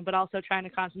song, but also trying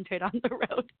to concentrate on the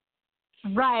road.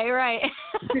 Right.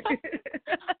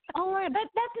 Oh,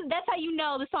 that's how you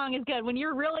know the song is good. When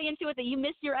you're really into it, that you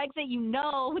missed your exit, you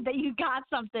know that you got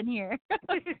something here.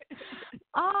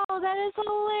 Oh, that is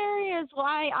hilarious. Well,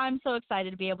 I'm so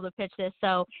excited to be able to pitch this.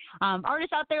 So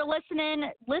artists out there listening,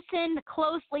 listen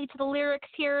closely to the lyrics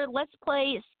here. Let's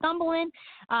play Stumbling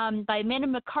by Amanda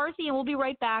McCarthy, and we'll be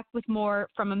right back with more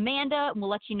from Amanda, and we'll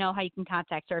let you know how you can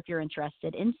contact her if you're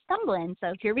interested in Stumbling.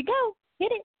 So here we go.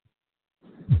 Hit it.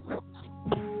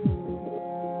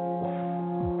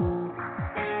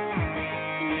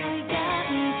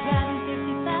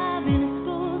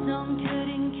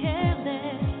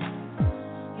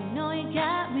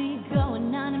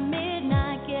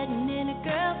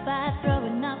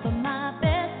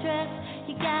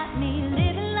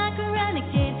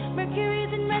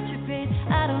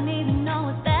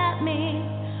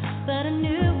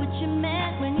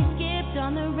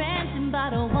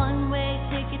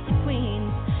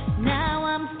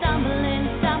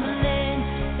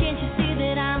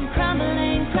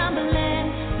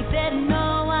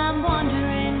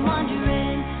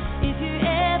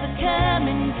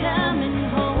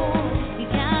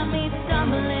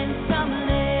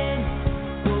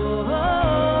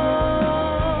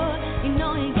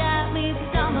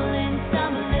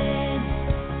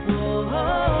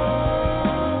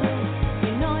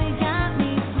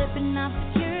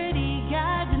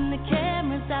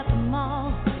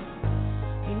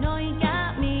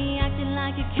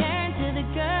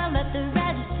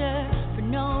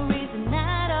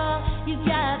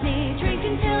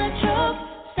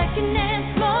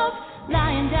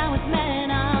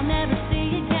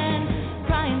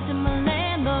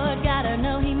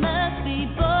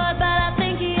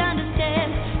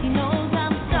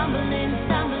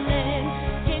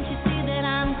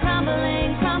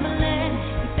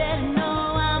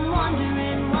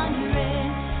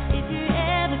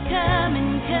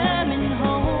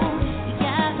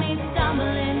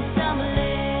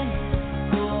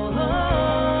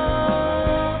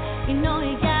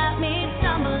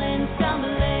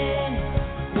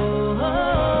 Oh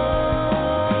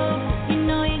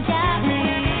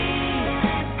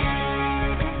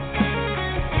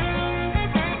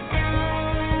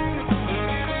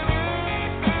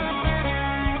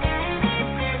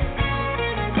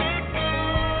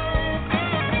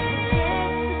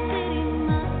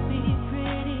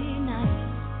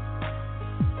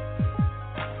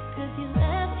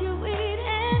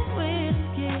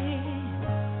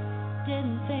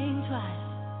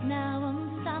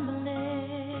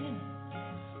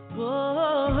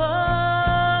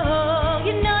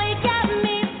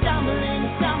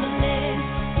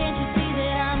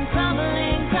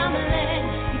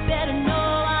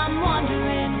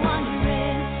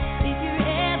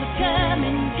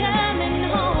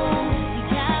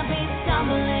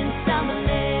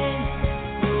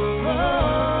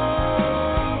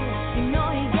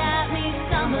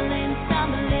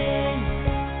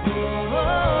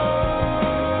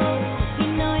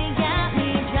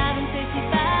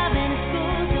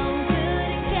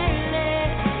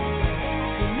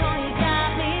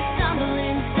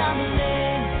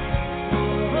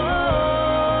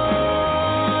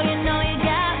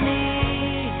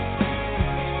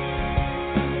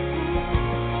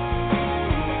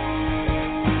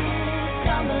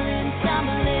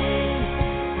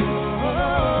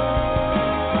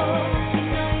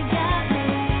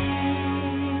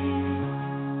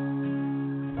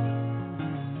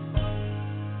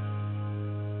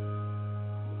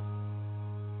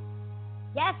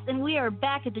Yes, and we are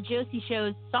back at the Josie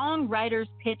Show's Songwriters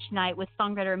Pitch Night with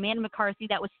songwriter Amanda McCarthy.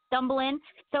 That was Stumbling.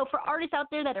 So for artists out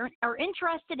there that are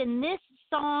interested in this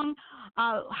song,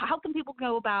 how can people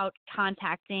go about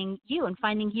contacting you and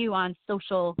finding you on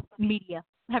social media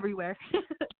everywhere?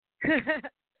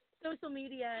 Social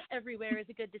media everywhere is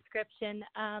a good description.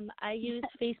 I use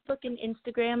Facebook and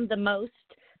Instagram the most.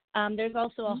 There's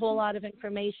also a whole lot of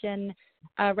information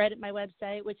right at my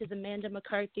website, which is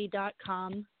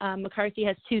AmandaMcCarthy.com. McCarthy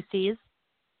has 2 C's.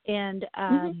 And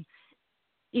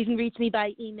you can reach me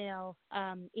by email,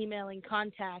 emailing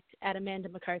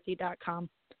contact@AmandaMcCarthy.com.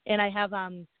 And I have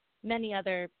many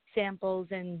other samples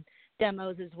and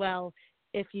demos as well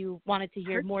if you wanted to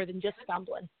hear more than just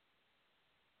Stumbling.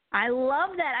 I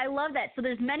love that. I love that. So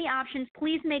there's many options.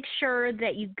 Please make sure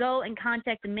that you go and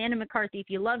contact Amanda McCarthy if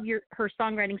you love her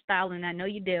songwriting style, and I know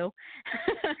you do.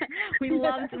 we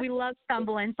love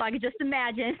Stumbling, so I could just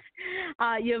imagine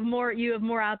you have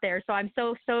more out there. So I'm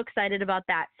so excited about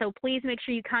that. So please make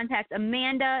sure you contact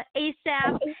Amanda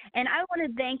ASAP. And I want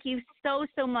to thank you so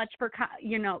much for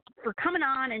coming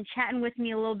on and chatting with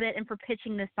me a little bit and for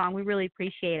pitching this song. We really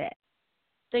appreciate it.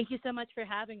 Thank you so much for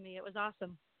having me. It was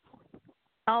awesome.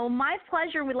 Oh, my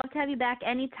pleasure. We'd love to have you back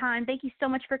anytime. Thank you so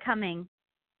much for coming.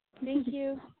 Thank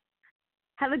you.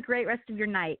 Have a great rest of your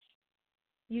night.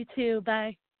 You too.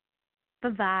 Bye.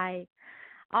 Bye-bye.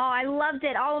 Oh, I loved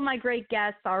it. All of my great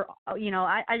guests are,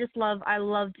 I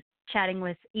loved chatting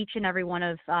with each and every one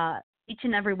of them.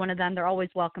 They're always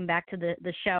welcome back to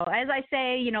the show. As I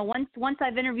say, once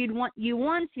I've interviewed you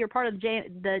once, you're part of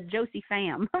the Josie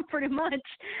fam, pretty much.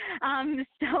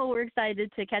 So we're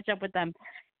excited to catch up with them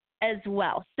as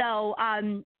well. So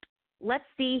let's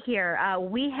see here.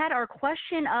 We had our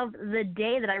question of the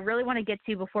day that I really want to get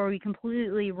to before we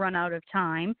completely run out of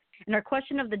time. And our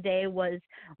question of the day was,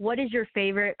 what is your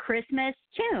favorite Christmas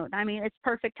tune? I mean, it's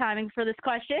perfect timing for this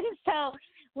question. So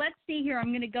let's see here. I'm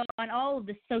going to go on all of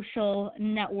the social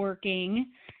networking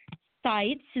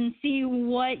sites and see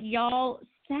what y'all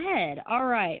said. All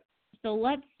right. So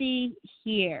let's see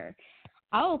here.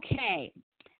 Okay.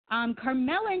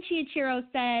 Carmela Chiachiro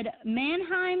said,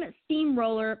 Mannheim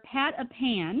Steamroller, Pat a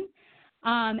Pan.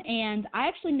 And I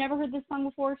actually never heard this song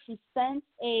before. She sent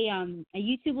a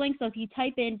YouTube link, so if you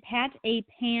type in Pat a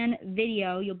Pan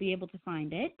video, you'll be able to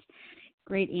find it.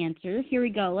 Great answer. Here we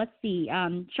go. Let's see.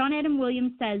 Sean Adam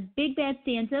Williams says, Big Bad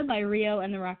Santa by Rio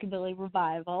and the Rockabilly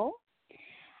Revival.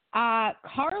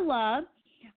 Carla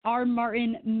R.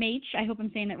 Martin Mach, I hope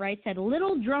I'm saying that right, said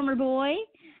Little Drummer Boy.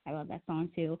 I love that song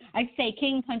too. I'd say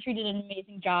King Country did an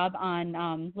amazing job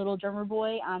on Little Drummer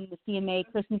Boy on the CMA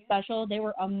Christmas special. They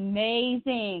were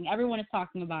amazing. Everyone is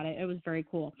talking about it. It was very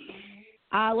cool.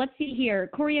 Let's see here.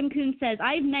 Corey M. Coon says,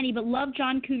 I have many, but love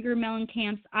John Cougar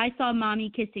Mellencamp's I Saw Mommy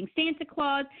Kissing Santa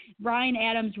Claus, Brian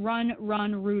Adams' Run,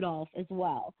 Run, Rudolph as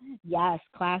well. Yes,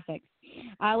 classics.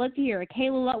 Let's see here.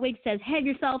 Kayla Lutwig says, have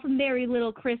yourself a merry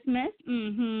little Christmas.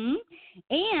 And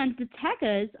the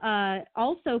Tekkas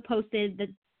also posted that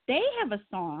they have a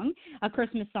song, a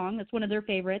Christmas song, that's one of their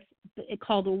favorites,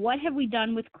 called What Have We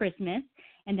Done with Christmas?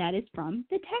 And that is from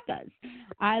the Tekkas.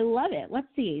 I love it. Let's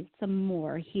see some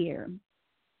more here.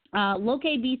 Loke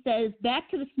B says, Back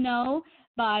to the Snow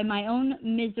by My Own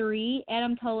Misery,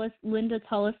 Adam Tullis, Linda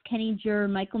Tullis, Kenny Jur,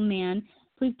 Michael Mann.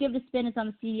 Please give it a spin. It's on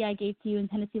the CD I gave to you in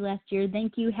Tennessee last year.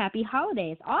 Thank you. Happy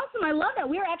holidays. Awesome. I love that.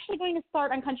 We are actually going to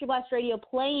start on Country Blast Radio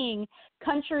playing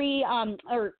country,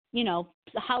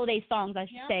 holiday songs, I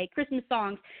should say, Christmas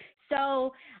songs.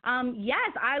 So,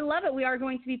 yes, I love it. We are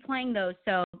going to be playing those,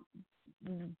 so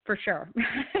for sure.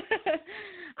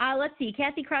 Let's see.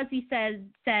 Kathy Crosby says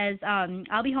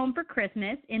I'll be home for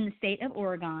Christmas in the state of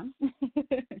Oregon.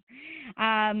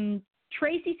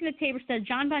 Tracy Smith-Tabor says,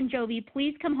 John Bon Jovi,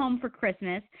 please come home for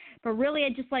Christmas. But really, I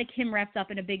just like him wrapped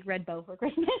up in a big red bow for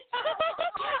Christmas. I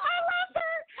love her.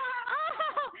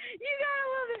 Oh, you gotta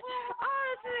love it. Oh,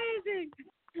 that's amazing.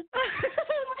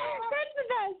 That's the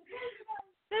best.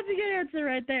 That's a good answer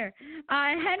right there.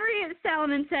 Henry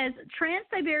Salomon says,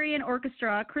 Trans-Siberian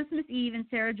Orchestra, Christmas Eve in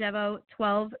Sarajevo,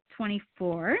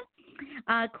 12/24.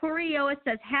 Corey Yoa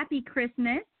says, Happy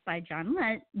Christmas by John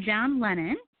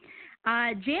Lennon.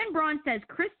 Jan Braun says,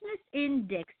 Christmas in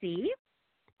Dixie.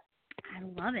 I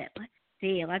love it. Let's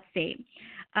see.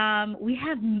 We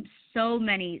have so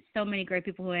many great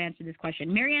people who answered this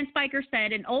question. Marianne Spiker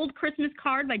said, An Old Christmas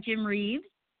Card by Jim Reeves.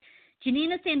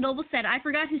 Janina Sandoval said, I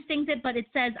forgot who sings it, but it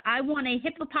says, I want a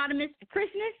hippopotamus for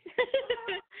Christmas.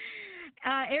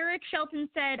 Eric Shelton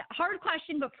said, hard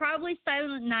question, but probably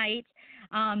Silent Night.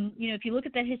 If you look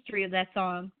at the history of that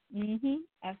song.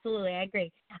 Absolutely, I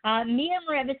agree. Mia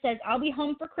Moravitz says, I'll be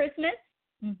home for Christmas.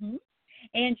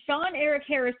 And Sean Eric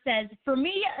Harris says, for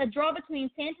me, a draw between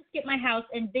Santa Skip My House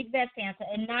and Big Bad Santa,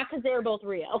 and not because they're both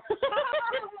real.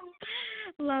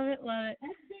 Love it, love it.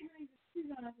 That's a big reason.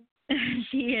 She's awesome.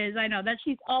 She is, I know.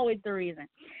 She's always the reason.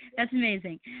 That's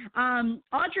amazing.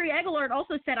 Audrey Egelard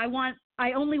also said,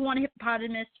 I only want a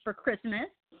hippopotamus for Christmas.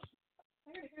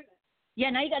 Yeah,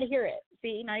 now you got to hear it.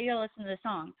 See, now you got to listen to the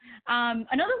song.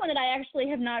 Another one that I actually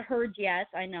have not heard yet.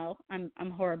 I know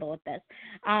I'm horrible at this,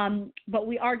 but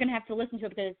we are going to have to listen to it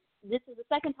because this is the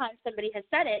second time somebody has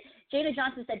said it. Jada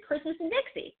Johnson said "Christmas in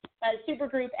Dixie" by the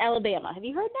supergroup Alabama. Have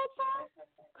you heard that song?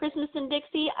 "Christmas in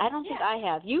Dixie"? I don't think I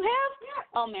have. You have? Yeah.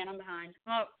 Oh man, I'm behind.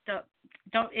 Oh,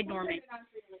 don't ignore me.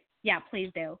 Yeah,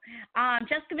 please do.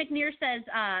 Jessica McNear says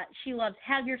she loves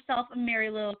 "Have Yourself a Merry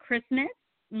Little Christmas."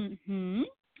 Mm-hmm.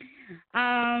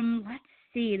 Let's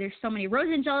see. There's so many.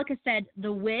 Rose Angelica said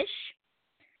 "The Wish."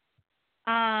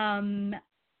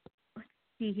 Let's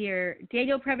see here.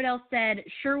 Diego Prevedel said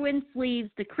Sherwin Sleeves,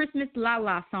 "The Christmas La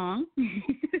La Song."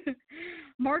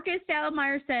 Marcus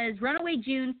Salammeyer says "Runaway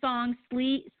June song,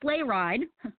 Sleigh Ride."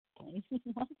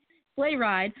 Sleigh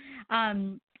Ride.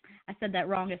 I said that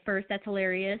wrong at first. That's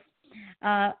hilarious.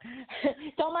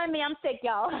 Don't mind me. I'm sick,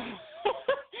 y'all.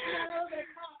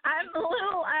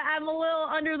 I'm a little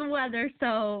under the weather,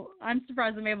 so I'm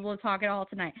surprised I'm able to talk at all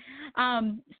tonight.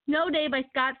 Snow Day by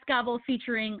Scott Scobble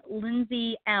featuring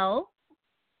Lindsay L.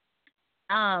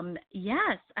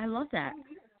 Yes, I love that.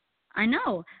 I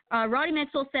know. Roddy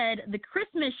Maxwell said The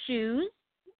Christmas Shoes,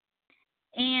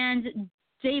 and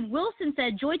Dave Wilson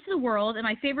said Joy to the World, and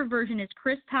my favorite version is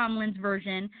Chris Tomlin's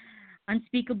version,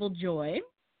 Unspeakable Joy.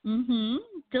 Mm-hmm.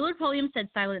 Dillard Pulliam said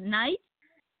Silent Night.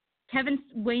 Kevin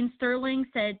Wayne Sterling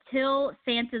said Till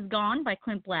Santa's Gone by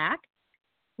Clint Black.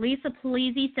 Lisa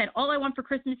Polizzi said All I Want for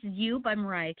Christmas Is You by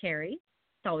Mariah Carey.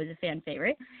 It's always a fan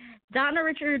favorite. Donna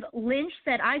Richard Lynch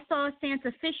said I Saw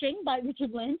Santa Fishing by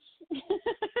Richard Lynch.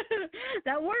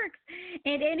 That works.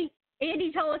 And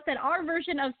Andy Tola said our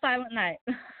version of Silent Night.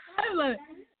 I love it.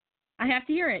 I have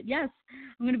to hear it. Yes.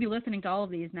 I'm going to be listening to all of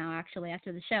these now, actually,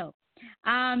 after the show.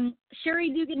 Sherry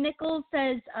Dugan-Nichols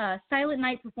says Silent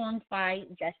Night performed by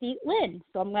Jesse Lynn.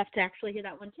 So I'm left to actually hear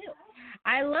that one, too.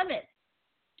 I love it.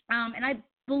 And I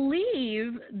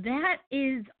believe that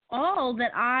is all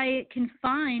that I can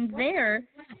find there.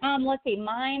 Let's see.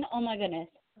 Mine, oh, my goodness.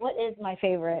 What is my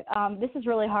favorite? This is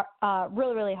really hard,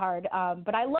 really hard.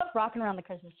 But I love Rockin' Around the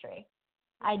Christmas Tree.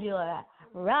 I do love that.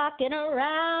 Rockin'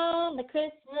 around the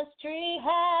Christmas tree,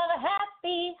 have a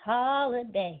happy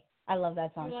holiday. I love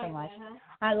that song so much.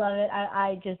 I love it.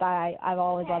 I've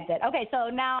always loved it. Okay, so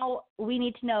now we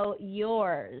need to know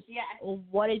yours. Yes.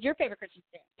 What is your favorite Christmas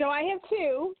song? So I have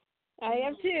two.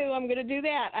 I'm going to do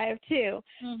that. I have two.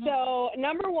 Mm-hmm. So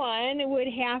number one would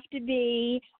have to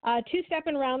be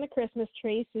Two-Steppin' Around the Christmas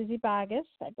Tree, Susie Boggess.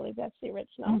 I believe that's the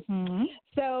original. Mm-hmm.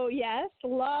 So, yes,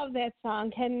 love that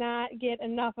song. Cannot get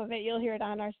enough of it. You'll hear it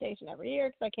on our station every year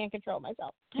because I can't control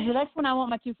myself. So that's When I Want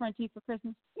My Two Front Teeth for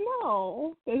Christmas?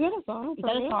 No. Is it a song? Is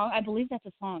that a song? I believe that's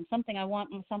a song. Something I want,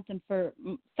 something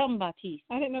about teeth.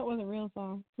 I didn't know it was a real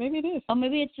song. Maybe it is. Oh,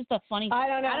 maybe it's just a funny song.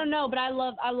 I don't know, but I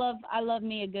love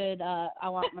me a good I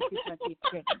Want My Two Front Teeth for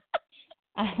Christmas.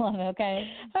 I love it, okay?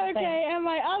 Okay, and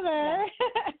my other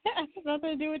has nothing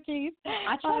to do with teeth.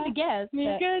 I tried to guess.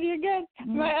 You're good.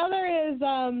 Mm-hmm. My other is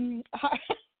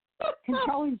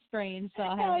Controlling Strange. So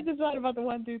I just thought about the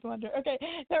One Tooth Wonder. Okay,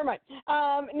 never mind.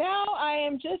 Now I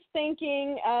am just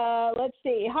thinking, let's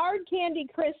see, Hard Candy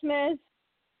Christmas,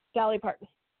 Dolly Parton.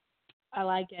 I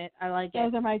like it.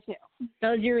 Those are my two.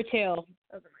 Those are your two.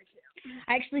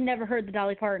 I actually never heard the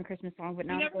Dolly Parton Christmas song, but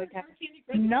now I'm going to have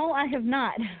to. No, I have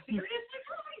not.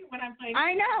 When I'm playing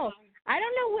I know. I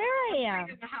don't know where I am.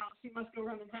 In the house, you must go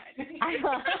run and hide.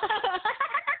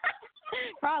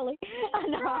 Probably.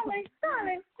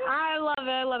 I love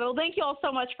it. Well, thank you all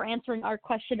so much for answering our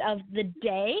question of the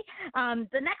day.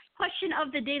 The next question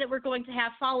of the day that we're going to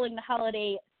have following the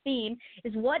holiday theme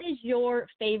is, what is your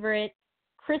favorite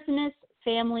Christmas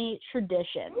family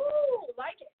tradition? Ooh,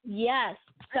 like it. Yes.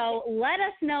 So let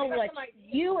us know what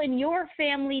you and your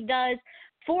family does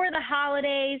for the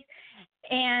holidays,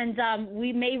 and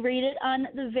we may read it on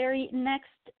the very next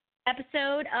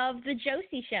episode of The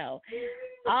Josie Show.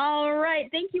 All right.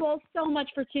 Thank you all so much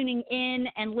for tuning in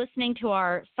and listening to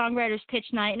our Songwriters Pitch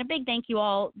Night, and a big thank you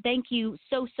all. Thank you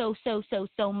so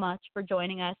much for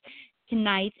joining us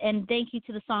tonight, and thank you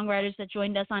to the songwriters that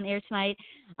joined us on air tonight.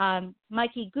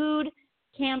 Mikey Goode,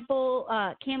 Campbell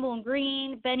and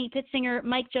Green, Benny Pitsinger,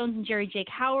 Mike Jones and Jerry Jake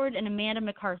Howard, and Amanda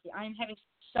McCarthy. I am having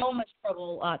so much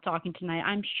trouble talking tonight.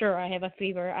 I'm sure I have a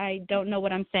fever. I don't know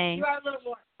what I'm saying. You are a little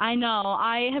more. I know.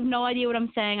 I have no idea what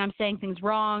I'm saying. I'm saying things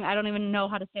wrong. I don't even know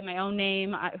how to say my own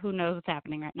name. Who knows what's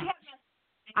happening right now?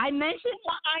 I messed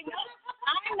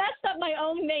up my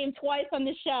own name twice on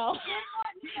the show.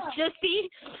 Just see?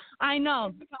 I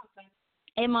know.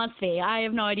 It must be. I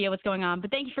have no idea what's going on.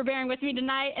 But thank you for bearing with me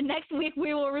tonight. And next week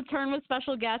we will return with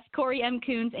special guests Corey M.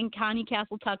 Coons and Connie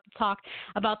Castletuck to talk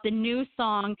about the new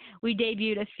song we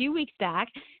debuted a few weeks back.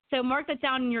 So mark that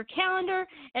down in your calendar.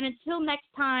 And until next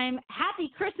time,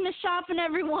 happy Christmas shopping,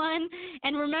 everyone.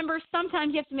 And remember,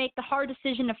 sometimes you have to make the hard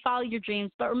decision to follow your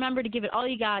dreams. But remember to give it all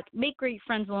you got, make great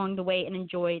friends along the way, and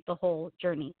enjoy the whole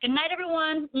journey. Good night,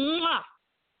 everyone. Mwah.